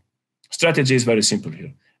 So strategy is very simple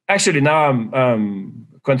here. Actually, now I'm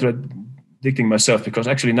contradicting myself because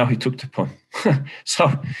actually now he took the pawn.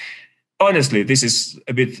 So honestly, this is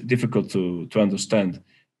a bit difficult to understand.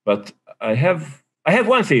 But I have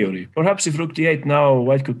one theory. Perhaps if rook d8 now,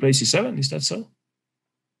 white could play c7. Is that so?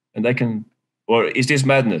 And I can, or is this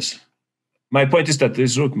madness? My point is that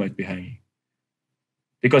this rook might be hanging.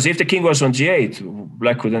 Because if the king was on g8,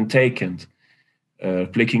 black could then take and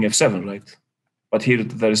play king f7, right? But here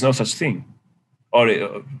there is no such thing. Or,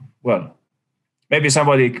 well, Maybe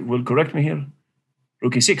somebody will correct me here.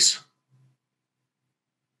 Rook e6.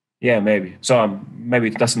 Yeah, maybe. So maybe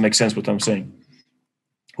it doesn't make sense what I'm saying.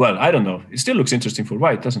 Well, I don't know. It still looks interesting for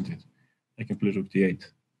white, doesn't it? I can play rook d8.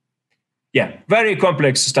 Yeah, very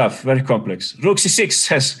complex stuff. Very complex. Rook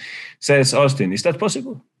c6 says Austin. Is that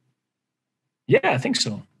possible? Yeah, I think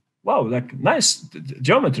so. Wow, like nice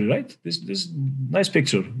geometry, right? This nice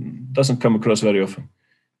picture doesn't come across very often.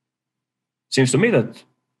 Seems to me that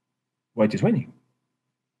white is winning.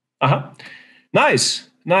 Nice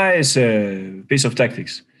piece of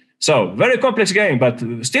tactics. So very complex game, but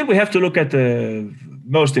still we have to look at the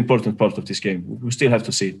most important part of this game. We still have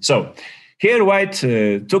to see it. So here white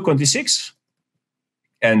took on d6,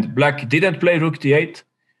 and black didn't play rook d8.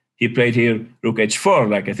 He played here rook h4,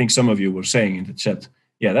 like I think some of you were saying in the chat.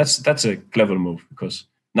 Yeah, that's a clever move, because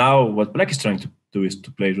now what black is trying to do is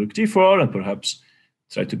to play rook g4 and perhaps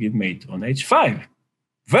try to give mate on h5.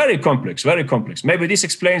 Very complex, very complex. Maybe this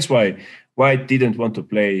explains why white didn't want to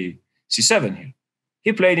play c7 here.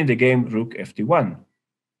 He played in the game rook fd1.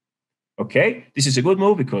 Okay, this is a good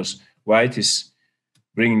move because white is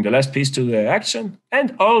bringing the last piece to the action,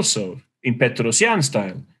 and also in Petrosian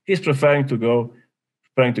style, he's preferring to go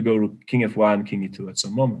rook king f1, king e2 at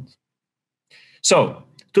some moment. So,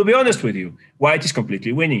 to be honest with you, white is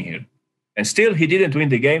completely winning here. And still, he didn't win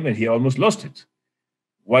the game and he almost lost it.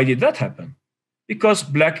 Why did that happen? Because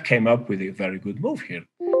black came up with a very good move here.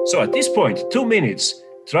 So at this point, 2 minutes,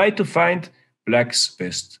 try to find black's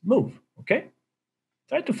best move, okay?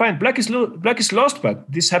 Try to find, black is lost, but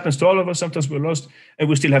this happens to all of us. Sometimes we're lost and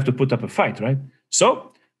we still have to put up a fight, right?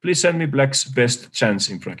 So please send me black's best chance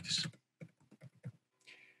in practice.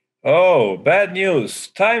 Oh, bad news.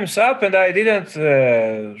 Time's up and I didn't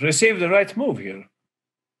receive the right move here.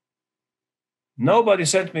 Nobody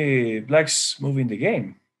sent me black's move in the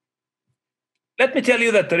game. Let me tell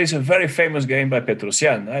you that there is a very famous game by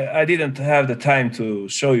Petrosian. I didn't have the time to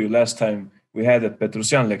show you last time we had a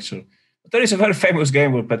Petrosian lecture. But there is a very famous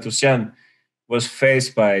game where Petrosian was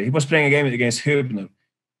faced by, he was playing a game against Hübner.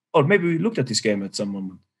 Or maybe we looked at this game at some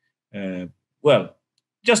moment. Well,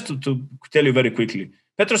 just to tell you very quickly,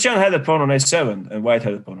 Petrosian had a pawn on a7 and white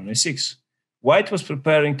had a pawn on a6. White was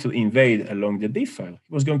preparing to invade along the b file.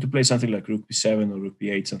 He was going to play something like rook b7 or rook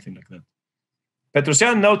b8, something like that.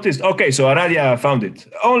 Petrosian noticed, okay, so Aradia found it.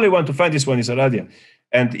 Only one to find this one is Aradia.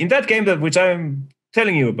 And in that game which I'm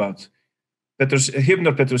telling you about,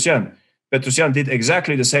 Hübner Petrosian did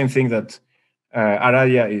exactly the same thing that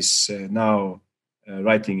Aradia is now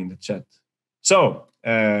writing in the chat. So,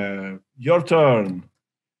 your turn,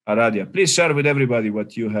 Aradia. Please share with everybody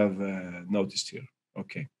what you have noticed here.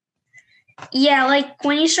 Okay. Yeah, like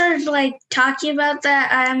when you started like talking about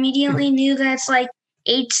that, I immediately knew that's like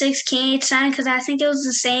h6, king h7, because I think it was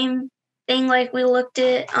the same thing like we looked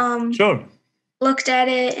at looked at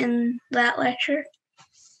it in that lecture.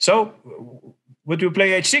 So would you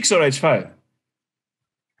play h6 or h5?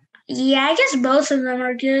 Yeah, I guess both of them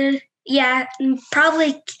are good. Yeah,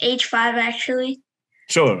 probably h5 actually.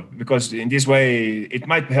 Sure, because in this way it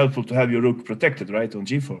might be helpful to have your rook protected, right, on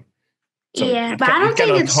g4. So yeah, but I don't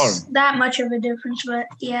think it's that much of a difference, but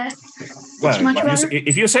yeah. Well,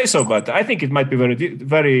 if you say so, but I think it might be very,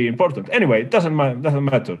 very important. Anyway, it doesn't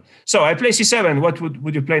matter. So I play c7. What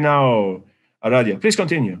would you play now, Aradia? Please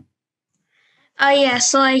continue. Yeah,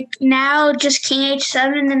 so like now just king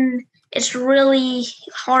h7, and it's really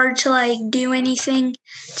hard to like do anything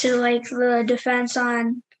to like the defense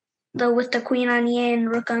on with the queen on e8 and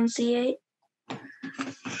rook on c8.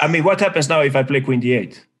 I mean, what happens now if I play queen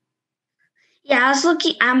d8? Yeah, I was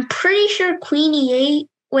looking. I'm pretty sure queen e8.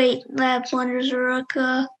 Wait, that blunders a rook.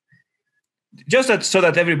 Just so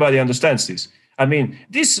that everybody understands this. I mean,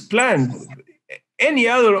 this plan. Any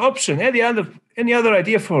other option? Any other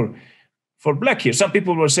idea for black here? Some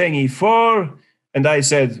people were saying e4, and I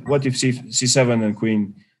said, what if c7 and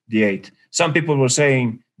queen d8? Some people were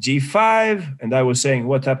saying g5, and I was saying,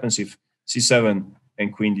 what happens if c7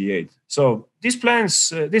 and queen d8? So this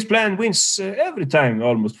plan wins every time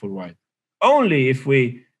almost for white. Only if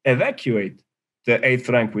we evacuate the 8th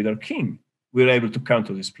rank with our king, we're able to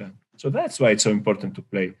counter this plan. So that's why it's so important to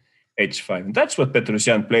play h5. And that's what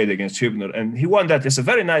Petrosian played against Hübner. And he won that. It's a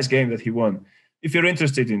very nice game that he won. If you're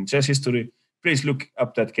interested in chess history, please look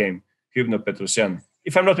up that game, Hübner-Petrosian.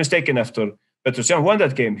 If I'm not mistaken, after Petrosian won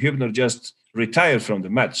that game, Hübner just retired from the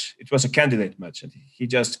match. It was a candidate match. And he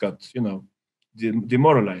just got,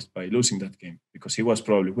 demoralized by losing that game because he was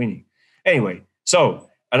probably winning. Anyway, so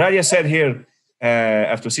Aradia said here,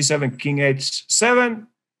 after c7, king h7,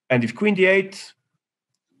 and if queen d8.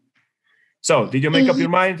 So, did you make up your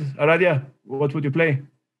mind, Aradia? What would you play?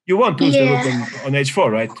 You won't lose the rook on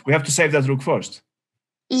h4, right? We have to save that rook first.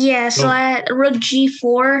 Yeah, so at rook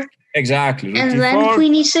g4. Exactly. Rook and d4. then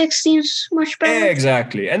queen e6 seems much better.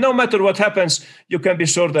 Exactly. And no matter what happens, you can be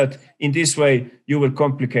sure that in this way, you will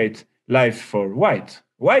complicate life for white.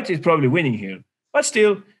 White is probably winning here. But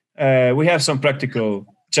still, we have some practical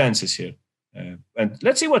chances here. And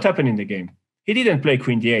let's see what happened in the game. He didn't play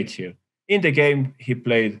queen d8 here. In the game, he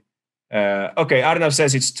played... okay, Arnav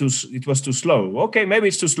says it was too slow. Okay, maybe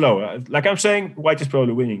it's too slow. Like I'm saying, white is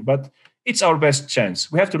probably winning. But it's our best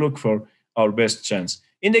chance. We have to look for our best chance.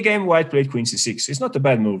 In the game, white played queen c6. It's not a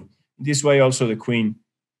bad move. This way, also, the queen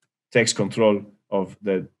takes control of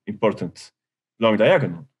the important long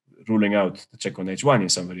diagonal, ruling out the check on h1 in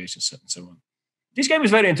some variations and so on. This game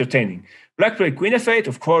is very entertaining. Black played queen f8.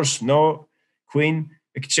 Of course, no queen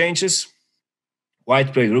exchanges.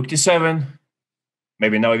 White played rook d7.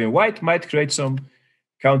 Maybe now even white might create some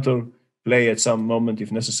counter play at some moment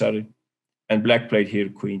if necessary. And black played here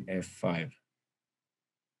queen f5.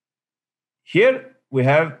 Here we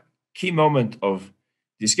have key moment of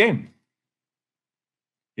this game.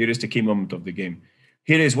 Here is the key moment of the game.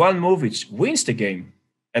 Here is one move which wins the game,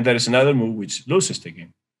 and there is another move which loses the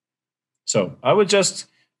game. So I will just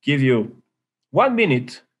give you 1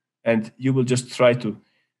 minute, and you will just try to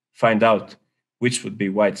find out which would be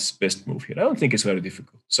white's best move here. I don't think it's very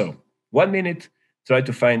difficult. So 1 minute, try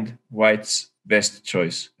to find white's best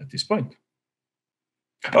choice at this point.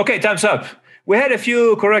 Okay, time's up. We had a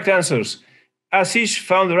few correct answers. Ashish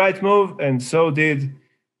found the right move, and so did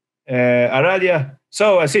Aradia.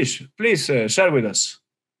 So, Ashish, please share with us.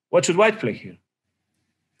 What should white play here?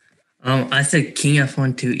 I said king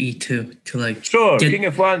f1 to e2 to like. Sure, king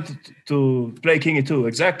f1 to play king e2,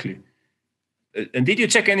 exactly. And did you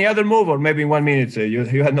check any other move, or maybe in 1 minute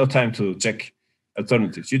you had no time to check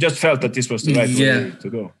alternatives? You just felt that this was the right way to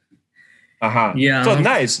go. Yeah. So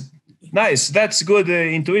nice. That's good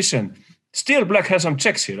intuition. Still, black has some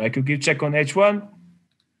checks here. I could give check on h1,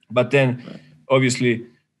 but then obviously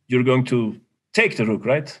you're going to take the rook,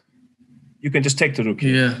 right? You can just take the rook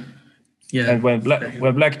here. Yeah. And when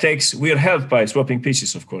black takes, we are helped by swapping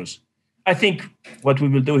pieces, of course. I think what we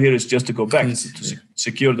will do here is just to go back to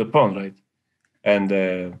secure the pawn, right? And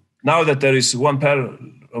now that there is one pair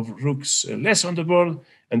of rooks less on the board,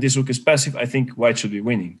 and this rook is passive, I think white should be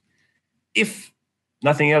winning. If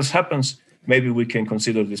nothing else happens, maybe we can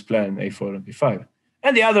consider this plan a4 and b5.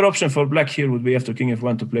 And the other option for black here would be after king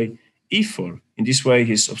f1 to play e4. In this way,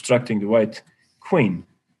 he's obstructing the white queen,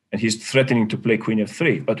 and he's threatening to play queen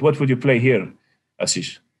f3. But what would you play here,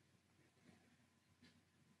 Ashish?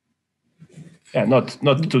 Yeah, not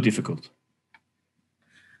too difficult.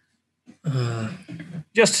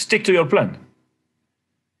 Just stick to your plan.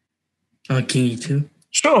 King e2.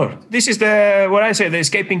 Sure. This is what I say, the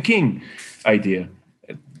escaping king idea.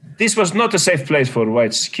 This was not a safe place for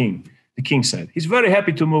white's king, the king side. He's very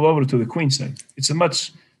happy to move over to the queen side. It's a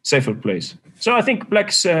much safer place. So I think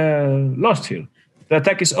black's lost here. The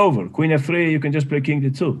attack is over. Queen f3, you can just play king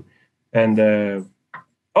d2. And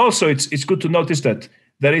also, it's good to notice that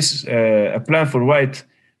there is a plan for white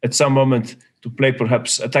at some moment to play,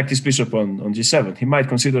 perhaps attack this bishop on g7. He might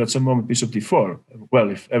consider at some moment bishop d4.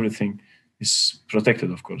 Well, if everything is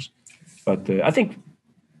protected, of course. But I think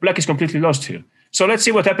black is completely lost here. So let's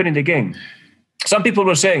see what happened in the game. Some people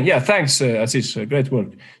were saying, yeah, thanks, Ashish, great work.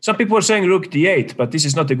 Some people were saying rook d8, but this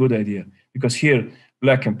is not a good idea because here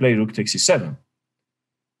black can play rook takes e7.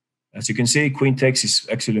 As you can see, queen takes is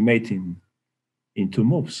actually made in 2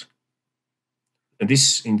 moves. And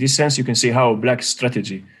in this sense, you can see how black's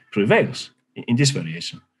strategy prevails in this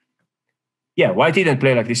variation. Yeah, white didn't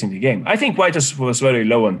play like this in the game. I think white was very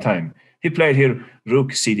low on time. He played here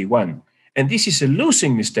rook cd1. And this is a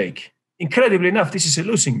losing mistake. Incredibly enough, this is a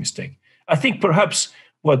losing mistake. I think perhaps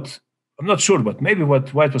I'm not sure, but maybe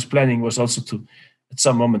what white was planning was also to, at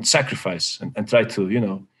some moment, sacrifice and try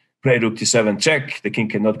to, play rook d7 check. The king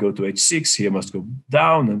cannot go to h6. He must go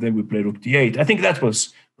down, and then we play rook d8. I think that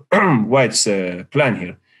was white's plan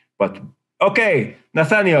here. But okay,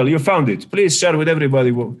 Nathaniel, you found it. Please share with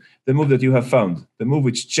everybody the move that you have found, the move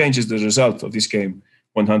which changes the result of this game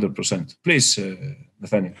 100%. Please,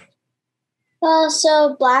 Nathaniel.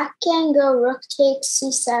 So black can go rook takes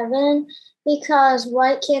c7 because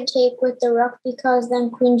white can't take with the rook because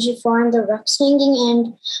then queen g4 and the rook's hanging,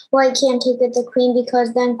 and white can't take with the queen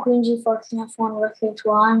because then queen g4 king f1 rook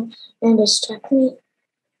h1 and it's checkmate.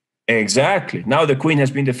 Exactly. Now the queen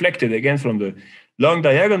has been deflected again from the long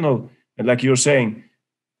diagonal, and like you're saying,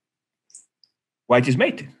 white is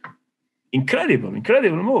mated. Incredible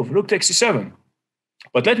move. Rook takes c7.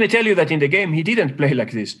 But let me tell you that in the game, he didn't play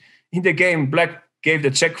like this. In the game, black gave the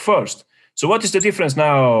check first. So what is the difference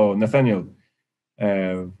now, Nathaniel?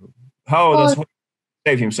 How does White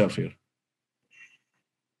save himself here?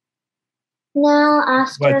 Now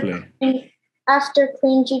after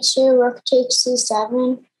queen g2, rook takes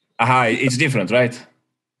c7. Aha, it's different, right?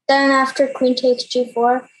 Then after queen takes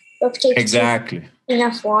g4, rook takes exactly queen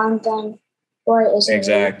f1, then white is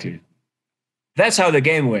exactly. That's how the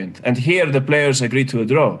game went. And here the players agreed to a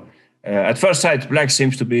draw. At first sight, black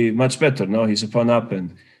seems to be much better. No, he's a pawn up,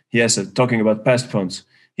 and he has talking about passed pawns.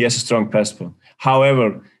 He has a strong passed pawn.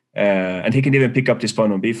 However, and he can even pick up this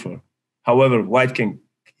pawn on b4. However,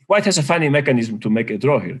 White has a funny mechanism to make a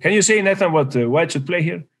draw here. Can you see, Nathan, what White should play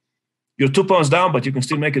here? You're 2 pawns down, but you can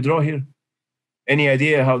still make a draw here. Any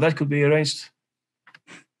idea how that could be arranged?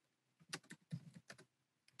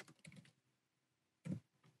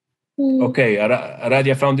 Okay,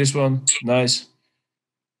 Aradia found this one. Nice.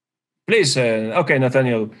 Please, okay,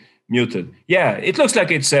 Nathaniel muted. Yeah, it looks like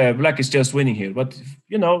it's black is just winning here. But,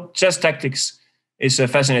 chess tactics is a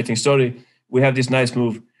fascinating story. We have this nice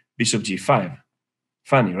move, bishop g5.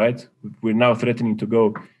 Funny, right? We're now threatening to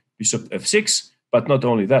go bishop f6, but not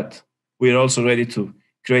only that. We're also ready to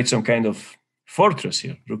create some kind of fortress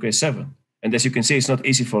here, rook a7. And as you can see, it's not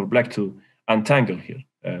easy for black to untangle here.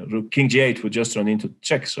 Rook king g8 would just run into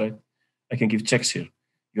checks, right? I can give checks here.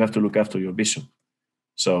 You have to look after your bishop.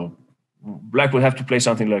 So black will have to play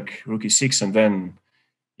something like rook e6 and then,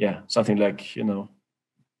 something like,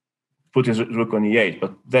 put his rook on e8.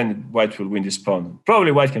 But then white will win this pawn.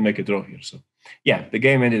 Probably white can make a draw here. So, the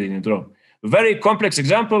game ended in a draw. A very complex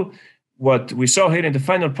example. What we saw here in the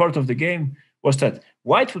final part of the game was that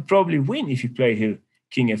white would probably win if he played here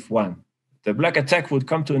king f1. The black attack would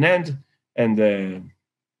come to an end, and the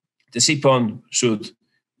c-pawn should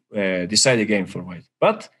decide the game for white.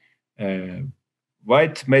 But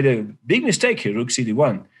white made a big mistake here, rook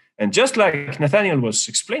cd1. And just like Nathaniel was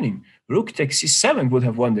explaining, rook takes c7 would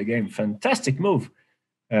have won the game. Fantastic move.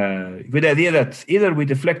 With the idea that either we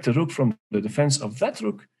deflect the rook from the defense of that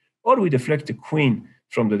rook, or we deflect the queen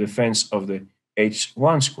from the defense of the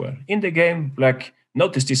h1 square. In the game, black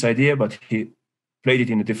noticed this idea, but he played it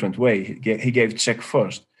in a different way. He gave check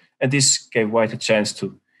first. And this gave white a chance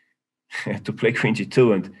to play queen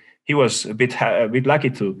g2. And he was a bit lucky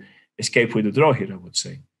to escape with a draw here, I would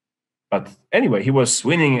say. But anyway, he was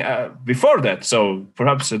winning before that. So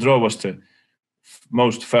perhaps a draw was the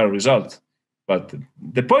most fair result. But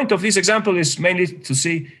the point of this example is mainly to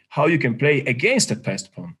see how you can play against a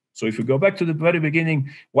passed pawn. So if we go back to the very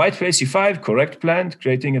beginning, white plays c5, correct plan,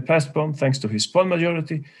 creating a passed pawn thanks to his pawn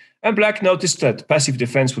majority. And black noticed that passive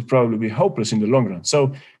defense would probably be hopeless in the long run.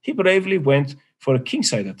 So he bravely went for a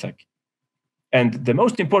kingside attack. And the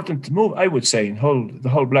most important move, I would say, in the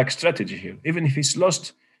whole black strategy here, even if he's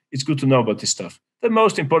lost, it's good to know about this stuff. The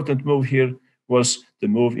most important move here was the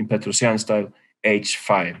move in Petrosian style,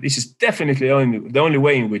 h5. This is definitely the only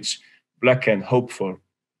way in which black can hope for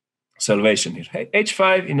salvation here.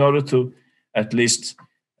 h5 in order to at least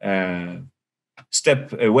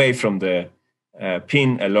step away from the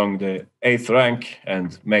pin along the 8th rank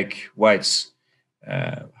and make white's,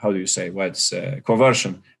 white's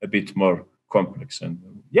conversion a bit more complex.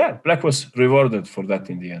 And black was rewarded for that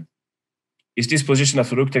in the end. Is this position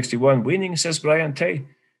after rook takes d1 winning, says Brian Tay?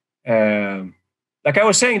 Like I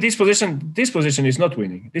was saying, this position is not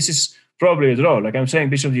winning. This is probably a draw. Like I'm saying,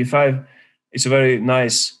 bishop g5 is a very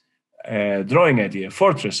nice drawing idea,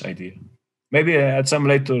 fortress idea. Maybe at some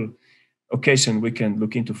later occasion we can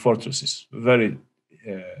look into fortresses. Very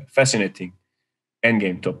fascinating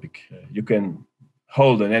endgame topic. You can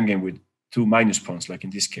hold an endgame with 2 minus pawns, like in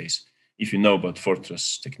this case, if you know about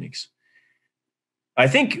fortress techniques. I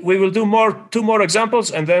think we will do 2 more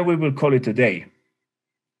examples, and then we will call it a day.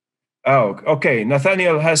 Oh, okay.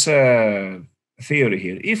 Nathaniel has a theory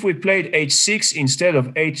here. If we played h6 instead of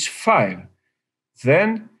h5,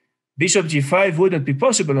 then bishop g5 wouldn't be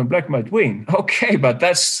possible and black might win. Okay, but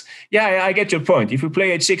that's, I get your point. If we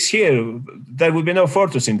play h6 here, there would be no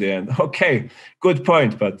fortress in the end. Okay, good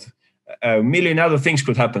point, but a million other things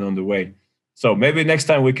could happen on the way. So maybe next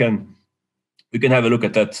time we can have a look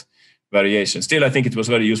at that variation. Still, I think it was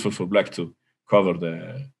very useful for black to cover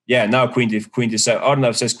the, now queen d7.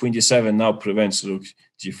 Arnav says queen d7 now prevents rook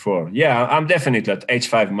g4. I'm definitely that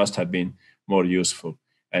h5 must have been more useful.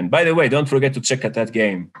 And by the way, don't forget to check out that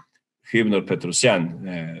game, Hübner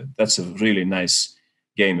Petrosian. That's a really nice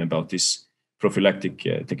game about this prophylactic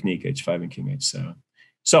technique, h5 and king h7.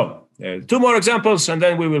 So 2 more examples, and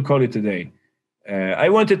then we will call it a day. I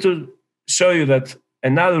wanted to show you that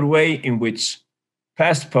another way in which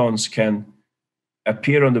passed pawns can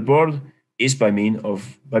appear on the board is by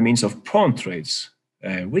means of pawn trades.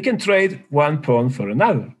 We can trade one pawn for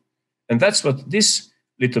another. And that's what this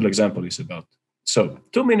little example is about. So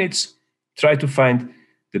 2 minutes, try to find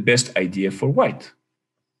the best idea for white.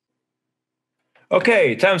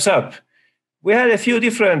 Okay, time's up. We had a few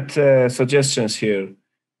different suggestions here.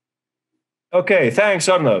 Okay, thanks,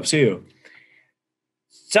 Arnav. See you.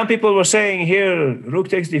 Some people were saying here, rook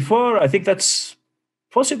takes d4. I think that's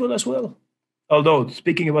possible as well. Although,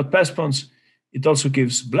 speaking about passed pawns, it also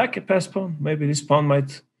gives black a passed pawn. Maybe this pawn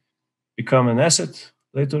might become an asset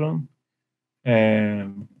later on.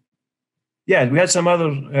 Yeah, we had some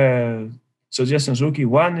other suggestions. Rook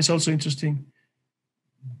e1 is also interesting.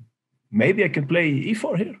 Maybe I can play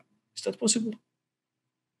e4 here. Is that possible?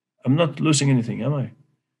 I'm not losing anything, am I?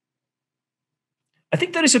 I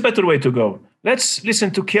think there is a better way to go. Let's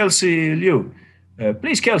listen to Kelsey Liu.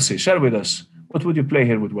 Please, Kelsey, share with us. What would you play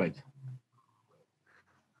here with white?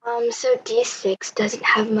 So d6 doesn't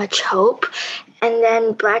have much hope. And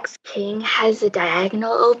then black's king has a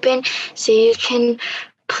diagonal open. So you can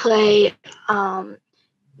play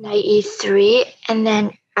knight e3. And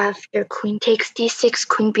then after queen takes d6,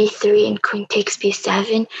 queen b3, and queen takes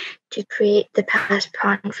b7 to create the passed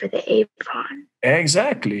pawn for the a pawn.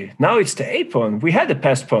 Exactly. Now it's the a pawn. We had a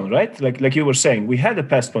passed pawn, right? Like you were saying, we had a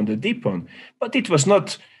passed pawn, the d pawn, but it was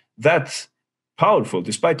not that powerful,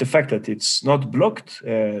 despite the fact that it's not blocked.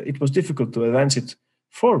 It was difficult to advance it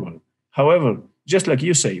forward. However, just like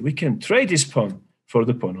you say, we can trade this pawn for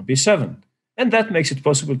the pawn on b7, and that makes it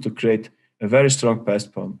possible to create a very strong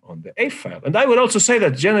passed pawn on the a file. And I would also say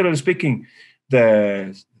that, generally speaking,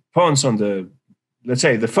 the pawns on the, let's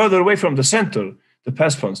say, the further away from the center, the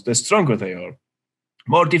passed pawns, the stronger they are.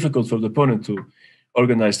 More difficult for the opponent to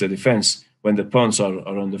organize the defense when the pawns are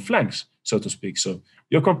on the flanks, so to speak. So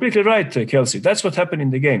you're completely right, Kelsey. That's what happened in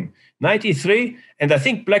the game. Knight e3, and I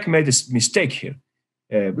think black made a mistake here.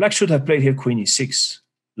 Black should have played here queen e6.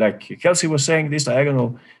 Like Kelsey was saying, this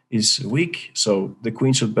diagonal is weak, so the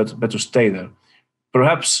queen should better stay there.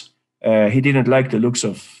 Perhaps he didn't like the looks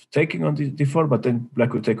of taking on d4, but then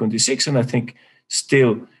black would take on d6, and I think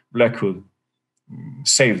still black would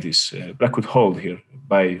save this. Black would hold here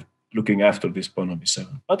by looking after this pawn on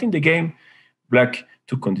b7. But in the game, black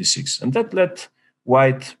took on d6, and that let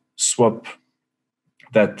white swap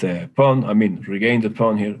that pawn, regain the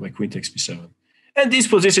pawn here by queen takes b7. And this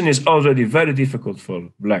position is already very difficult for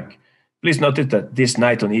black. Please note that this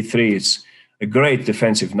knight on e3 is a great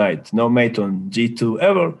defensive knight. No mate on g2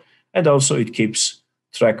 ever, and also it keeps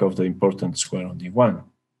track of the important square on d1.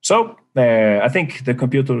 So I think the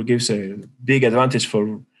computer gives a big advantage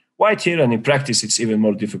for white here, and in practice it's even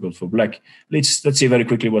more difficult for black. Let's see very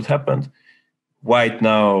quickly what happened. White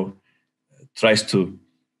now tries to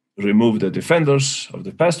remove the defenders of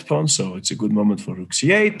the passed pawn, so it's a good moment for rook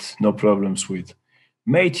c8. No problems with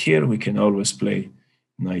mate here. We can always play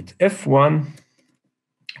knight f1.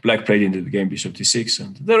 Black played into the game bishop d6,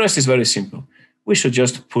 and the rest is very simple. We should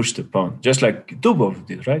just push the pawn, just like Dubov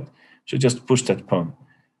did, right? Should just push that pawn.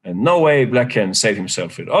 And no way black can save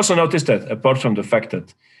himself here. Also notice that apart from the fact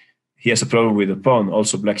that he has a problem with the pawn,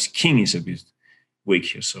 also black's king is a bit weak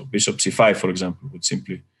here. So bishop c5, for example, would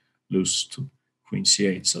simply lose to queen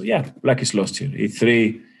c8. So yeah, black is lost here.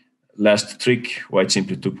 e3, last trick, white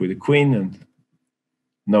simply took with the queen, and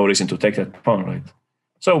no reason to take that pawn, right?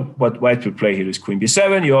 So what white will play here is queen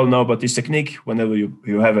b7. You all know about this technique. Whenever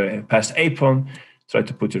you have a passed a pawn, try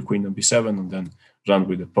to put your queen on b7 and then run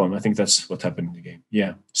with the pawn. I think that's what happened in the game.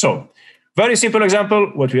 Yeah. So very simple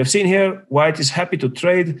example. What we have seen here, white is happy to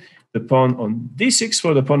trade the pawn on d6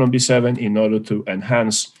 for the pawn on b7 in order to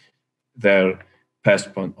enhance their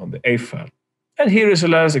passed pawn on the a file. And here is a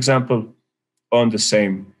last example on the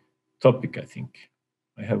same topic, I think.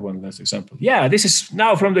 I have one last example. Yeah, this is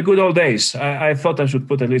now from the good old days. I thought I should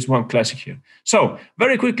put at least one classic here. So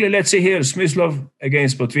very quickly, let's see here, Smyslov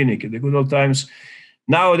against Botvinnik in the good old times.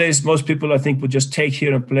 Nowadays, most people, I think, would just take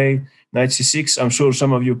here and play knight c6. I'm sure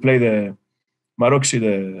some of you play the Maroczy,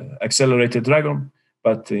 the accelerated dragon.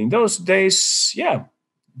 But in those days, yeah,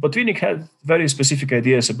 Botvinnik had very specific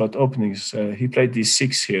ideas about openings. He played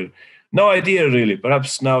d6 here. No idea, really.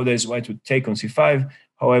 Perhaps nowadays white would take on c5.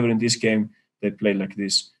 However, in this game, they play like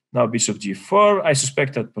this. Now bishop g4. I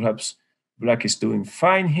suspect that perhaps black is doing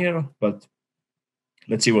fine here, but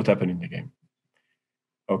let's see what happened in the game.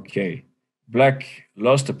 Okay. Black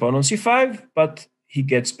lost the pawn on c5, but he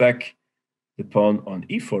gets back the pawn on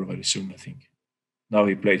e4 very soon, I think. Now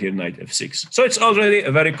he played here knight f6. So it's already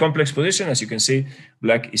a very complex position. As you can see,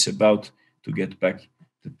 black is about to get back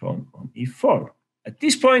the pawn on e4. At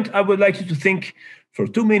this point, I would like you to think for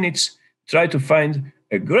 2 minutes, try to find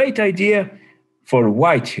a great idea for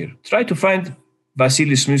white here. Try to find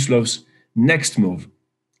Vasily Smyslov's next move.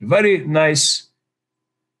 Very nice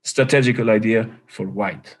strategical idea for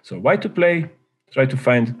white. So white to play, try to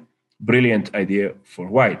find brilliant idea for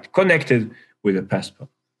white, connected with a passed pawn.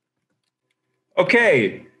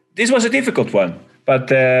 Okay, this was a difficult one, but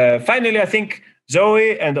finally I think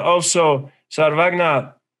Zoe and also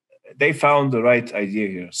Sarvagna, they found the right idea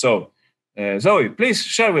here. So Zoe, please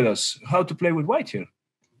share with us how to play with white here.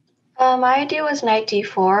 My idea was knight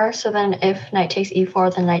d4. So then if knight takes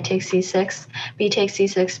e4, then knight takes c6, b takes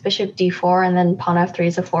c6, bishop d4, and then pawn f3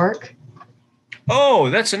 is a fork. Oh,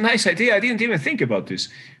 that's a nice idea. I didn't even think about this.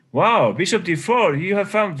 Wow, bishop d4. You have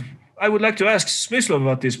found. I would like to ask Smyslov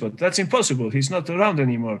about this, but that's impossible. He's not around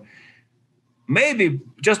anymore. Maybe,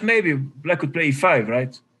 just maybe, black could play e5,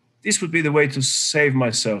 right? This would be the way to save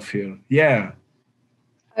myself here. Yeah.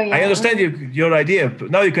 Oh, yeah. I understand your idea.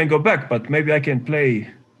 Now you can go back, but maybe I can play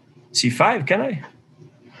c5, can I?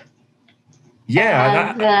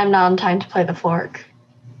 Yeah. Then I'm not on time to play the fork.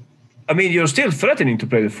 I mean, you're still threatening to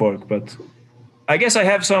play the fork, but I guess I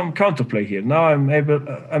have some counterplay here. Now I'm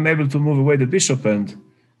able to move away the bishop, and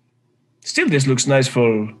still this looks nice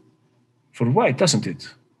for white, doesn't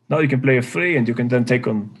it? Now you can play f3, and you can then take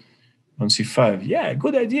on c5. Yeah,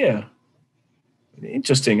 good idea.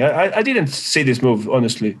 Interesting. I didn't see this move,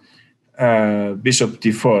 honestly. Bishop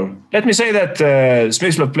d4. Let me say that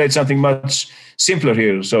Smyslov played something much simpler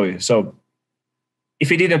here, Zoe. So if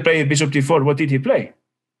he didn't play bishop d4, what did he play?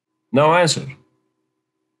 No answer.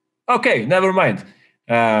 Okay, never mind.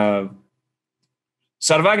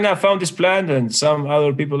 Sarvagna found this plan, and some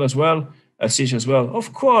other people as well, Asish as well.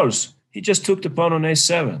 Of course, he just took the pawn on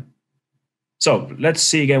a7. So let's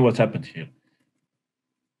see again what happened here.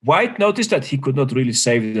 White noticed that he could not really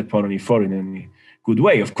save the pawn on e4 in any good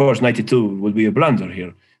way. Of course, knight e2 would be a blunder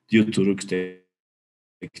here due to rook takes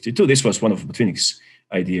d2. This was one of Botvinnik's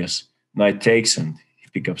ideas. Knight takes, and he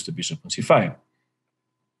picks up the bishop on c5.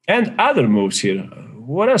 And other moves here.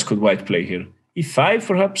 What else could white play here? e5,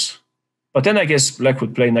 perhaps? But then I guess black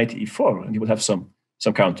would play knight e4, and he would have some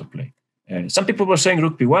counterplay. Some people were saying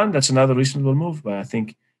rook b1. That's another reasonable move, but I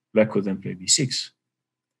think black would then play b6.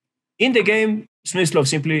 In the game, Smyslov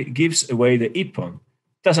simply gives away the e-pawn.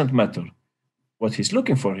 Doesn't matter. What he's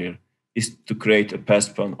looking for here is to create a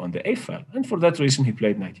passed pawn on the a-file, and for that reason he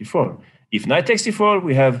played knight e4. If knight takes d4,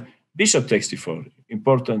 we have bishop takes d4.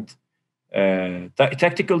 Important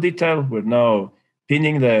tactical detail. We're now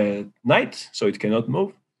pinning the knight, so it cannot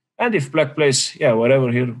move. And if black plays,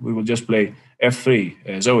 whatever here, we will just play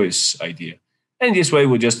f3, Zoe's idea. And this way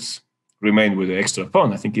we just remain with the extra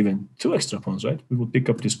pawn. I think even two extra pawns, right? We will pick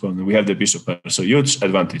up this pawn, and we have the bishop pair, so huge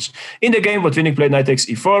advantage. In the game, Botvinnik played knight takes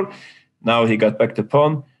e4. Now he got back the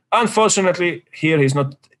pawn. Unfortunately, here he's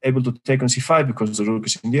not able to take on c5 because the rook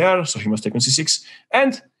is in the air, so he must take on c6.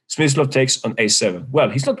 And Smyslov takes on a7.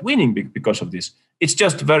 Well, he's not winning because of this. It's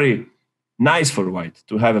just very nice for white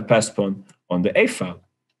to have a passed pawn on the a-file.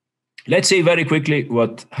 Let's see very quickly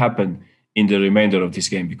what happened in the remainder of this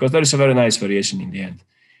game, because there is a very nice variation in the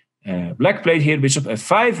end. Black played here bishop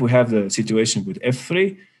f5. We have the situation with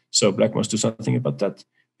f3, so black must do something about that.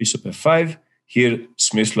 Bishop f5. Here,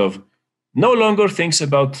 Smyslov no longer thinks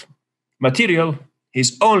about material.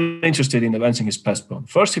 He's only interested in advancing his passed pawn.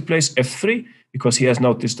 First, he plays f3 because he has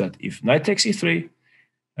noticed that if knight takes e3,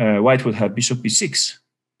 white would have bishop b6.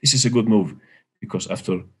 This is a good move because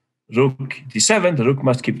after rook d7, the rook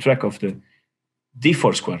must keep track of the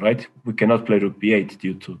d4 square, right? We cannot play rook b8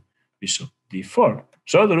 due to bishop d4.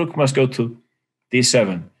 So the rook must go to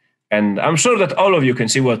d7. And I'm sure that all of you can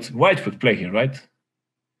see what white would play here, right?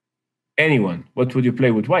 Anyone, what would you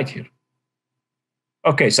play with white here?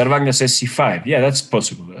 Okay, Sarvagna says c5. Yeah, that's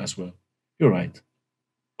possible as well. You're right.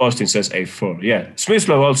 Austin says a4. Yeah,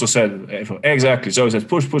 Smyslov also said a4. Exactly. So he says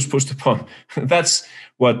push the pawn. That's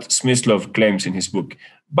what Smyslov claims in his book.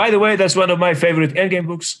 By the way, that's one of my favorite endgame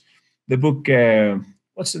books. The book,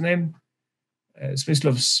 what's the name?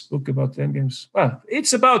 Smyslov's book about endgames. Well,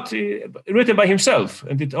 it's about written by himself,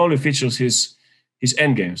 and it only features his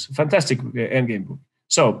endgames. Fantastic endgame book.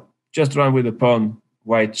 So just run with the pawn.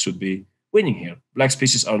 White should be winning here. Black's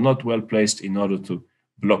pieces are not well placed in order to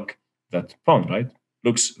block that pawn, right?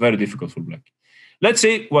 Looks very difficult for black. Let's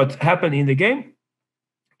see what happened in the game.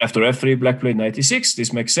 After f3, black played knight e6.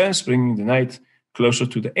 This makes sense, bringing the knight closer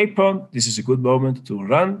to the a-pawn. This is a good moment to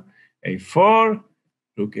run. a4,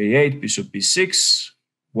 rook a8, bishop b6.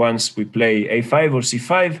 Once we play a5 or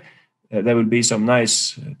c5, there will be some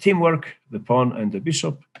nice teamwork, the pawn and the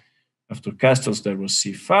bishop. After castles, there was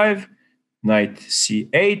c5. Knight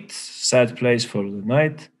c8, sad place for the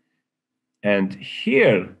knight. And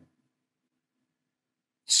here,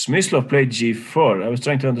 Smyslov played g4. I was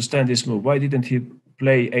trying to understand this move. Why didn't he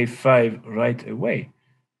play a5 right away?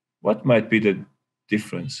 What might be the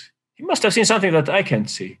difference? He must have seen something that I can't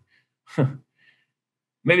see.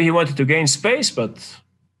 Maybe he wanted to gain space, but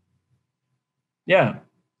yeah.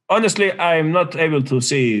 Honestly, I'm not able to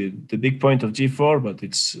see the big point of g4, but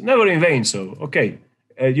it's never in vain. So, okay,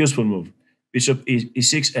 a useful move. Bishop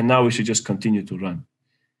e6, and now we should just continue to run.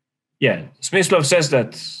 Yeah, Smyslov says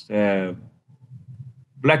that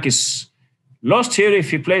black is lost here.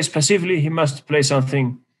 If he plays passively, he must play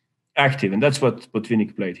something active, and that's what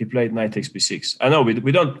Botvinnik played. He played knight takes b6. I know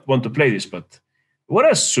we don't want to play this, but what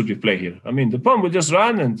else should we play here? I mean, the pawn will just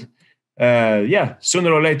run, and yeah,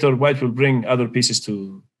 sooner or later, white will bring other pieces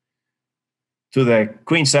to the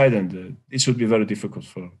queen side, and it should be very difficult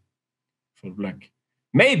for black.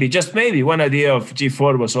 Maybe, just maybe, one idea of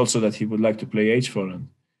g4 was also that he would like to play h4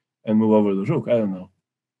 and move over the rook. I don't know.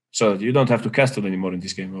 So you don't have to castle anymore in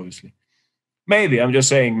this game, obviously. Maybe, I'm just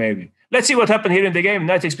saying maybe. Let's see what happened here in the game.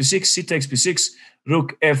 Knight takes b6, c takes b6,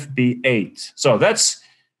 rook fb8. So that's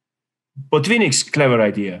Botvinnik's clever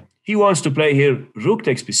idea. He wants to play here rook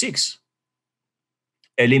takes b6,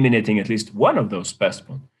 eliminating at least one of those passed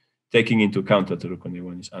pawns, taking into account that the rook on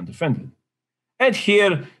a1 is undefended. And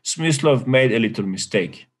here, Smyslov made a little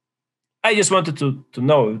mistake. I just wanted to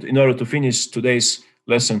know, in order to finish today's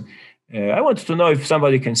lesson, I wanted to know if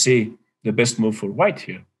somebody can see the best move for white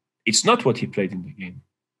here. It's not what he played in the game.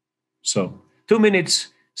 So, 2 minutes,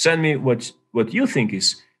 send me what you think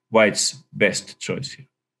is white's best choice here.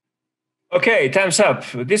 Okay, time's up.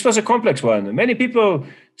 This was a complex one. Many people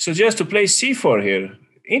suggest to play c4 here.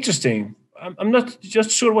 Interesting. I'm not just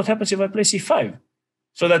sure what happens if I play c5,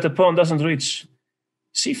 so that the pawn doesn't reach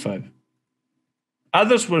c5.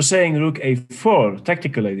 Others were saying rook a4,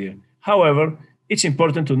 tactical idea. However, it's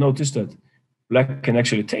important to notice that black can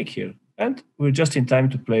actually take here, and we're just in time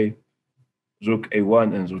to play rook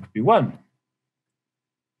a1 and rook b1.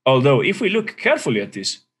 Although, if we look carefully at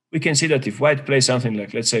this, we can see that if white plays something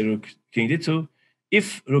like, let's say, rook king d2,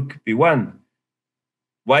 if rook b1,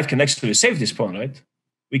 white can actually save this pawn, right?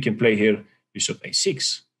 We can play here bishop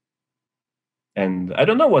a6. And I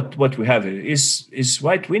don't know what we have here. Is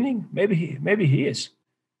white winning? Maybe he is.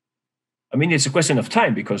 I mean, it's a question of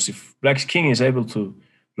time, because if black's king is able to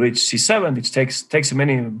reach c7, it takes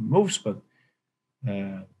many moves, but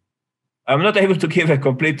I'm not able to give a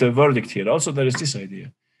complete verdict here. Also, there is this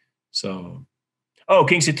idea. So,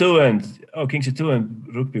 king c2 and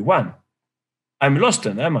rook b1. I'm lost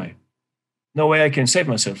then, am I? No way I can save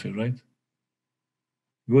myself here, right?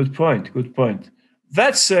 Good point.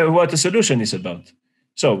 That's what the solution is about.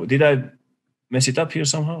 So, did I mess it up here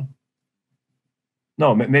somehow?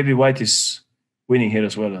 No, maybe white is winning here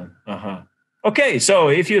as well. Okay, so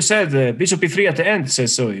if you said bishop e3 at the end,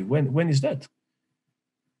 says so. When is that?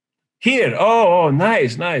 Here. Oh,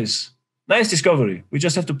 nice. Nice discovery. We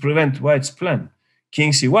just have to prevent white's plan.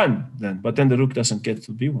 King c1 then, but then the rook doesn't get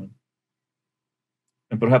to b1.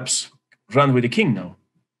 And perhaps run with the king now.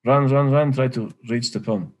 Run, try to reach the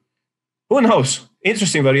pawn. Who knows?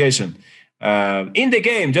 Interesting variation. In the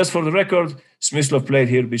game, just for the record, Smyslov played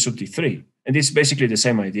here bishop d3. And it's basically the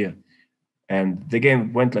same idea. And the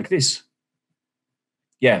game went like this.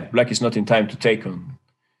 Yeah, black is not in time to take on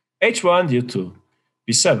h1 due to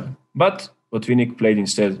b7. But Botvinnik played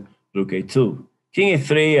instead rook a2, king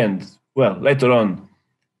a3, and, well, later on,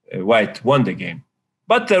 white won the game.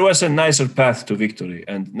 But there was a nicer path to victory,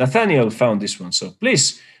 and Nathaniel found this one. So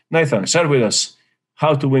please, Nathan, share with us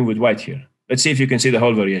how to win with white here. Let's see if you can see the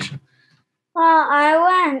whole variation. Well,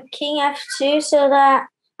 I went king f2 so that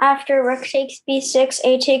after rook takes b6,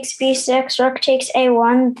 a takes b6, rook takes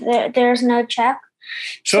a1, there's no check.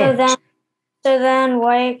 Sure. So then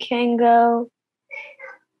white can go.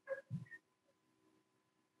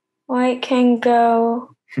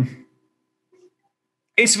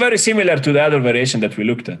 It's very similar to the other variation that we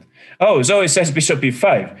looked at. Oh, Zoe says bishop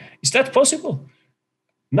e5. Is that possible?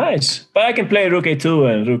 Nice. But I can play rook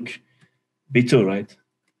a2 and rook b2, right?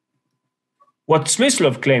 What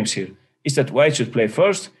Smyslov claims here is that white should play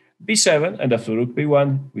first b7, and after rook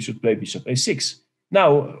b1, we should play bishop a6.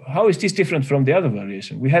 Now, how is this different from the other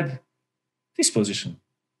variation? We had this position.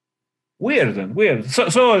 Weird.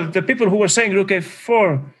 So the people who were saying rook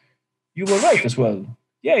a4, you were right as well.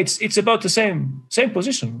 Yeah, it's about the same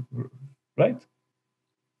position, right?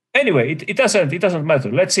 Anyway, it doesn't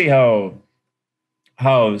matter. Let's see how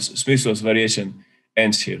Smyslov's variation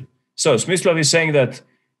ends here. So Smyslov is saying that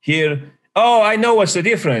here. Oh, I know what's the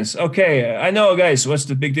difference. Okay, I know, guys, what's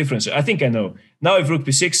the big difference? I think I know. Now if rook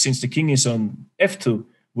b6, since the king is on f2,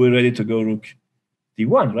 we're ready to go rook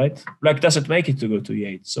d1, right? Black doesn't make it to go to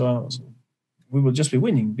e8, so we will just be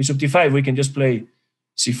winning. Bishop d5, we can just play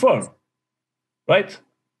c4, right?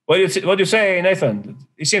 What do you say, Nathan?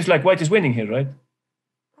 It seems like white is winning here, right?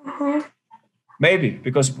 Maybe,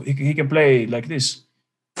 because he can play like this.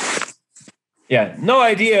 Yeah, no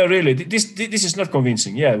idea really. This is not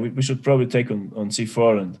convincing. Yeah, we should probably take on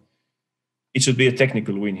c4, and it should be a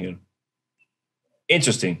technical win here.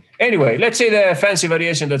 Interesting. Anyway, let's see the fancy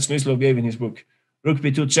variation that Smyslov gave in his book. Rook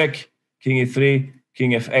b2 check, king e3,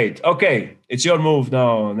 king f8. Okay, it's your move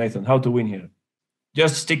now, Nathan. How to win here?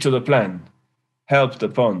 Just stick to the plan. Help the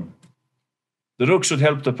pawn. The rook should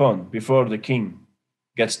help the pawn before the king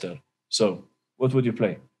gets there. So, what would you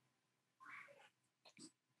play?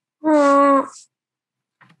 I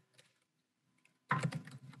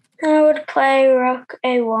would play rook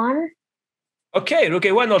a1. Okay, rook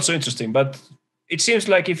a1 also interesting, but it seems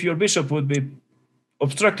like if your bishop would be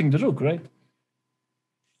obstructing the rook, right?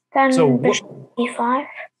 Then so, bishop e5.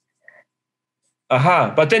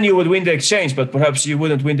 Aha, but then you would win the exchange, but perhaps you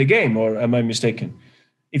wouldn't win the game, or am I mistaken?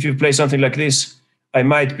 If you play something like this, I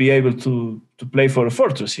might be able to play for a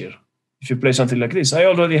fortress here. If you play something like this, I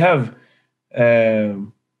already have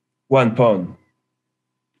one pawn.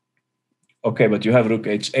 Okay, but you have rook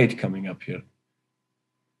h8 coming up here.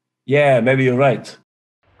 Yeah, maybe you're right.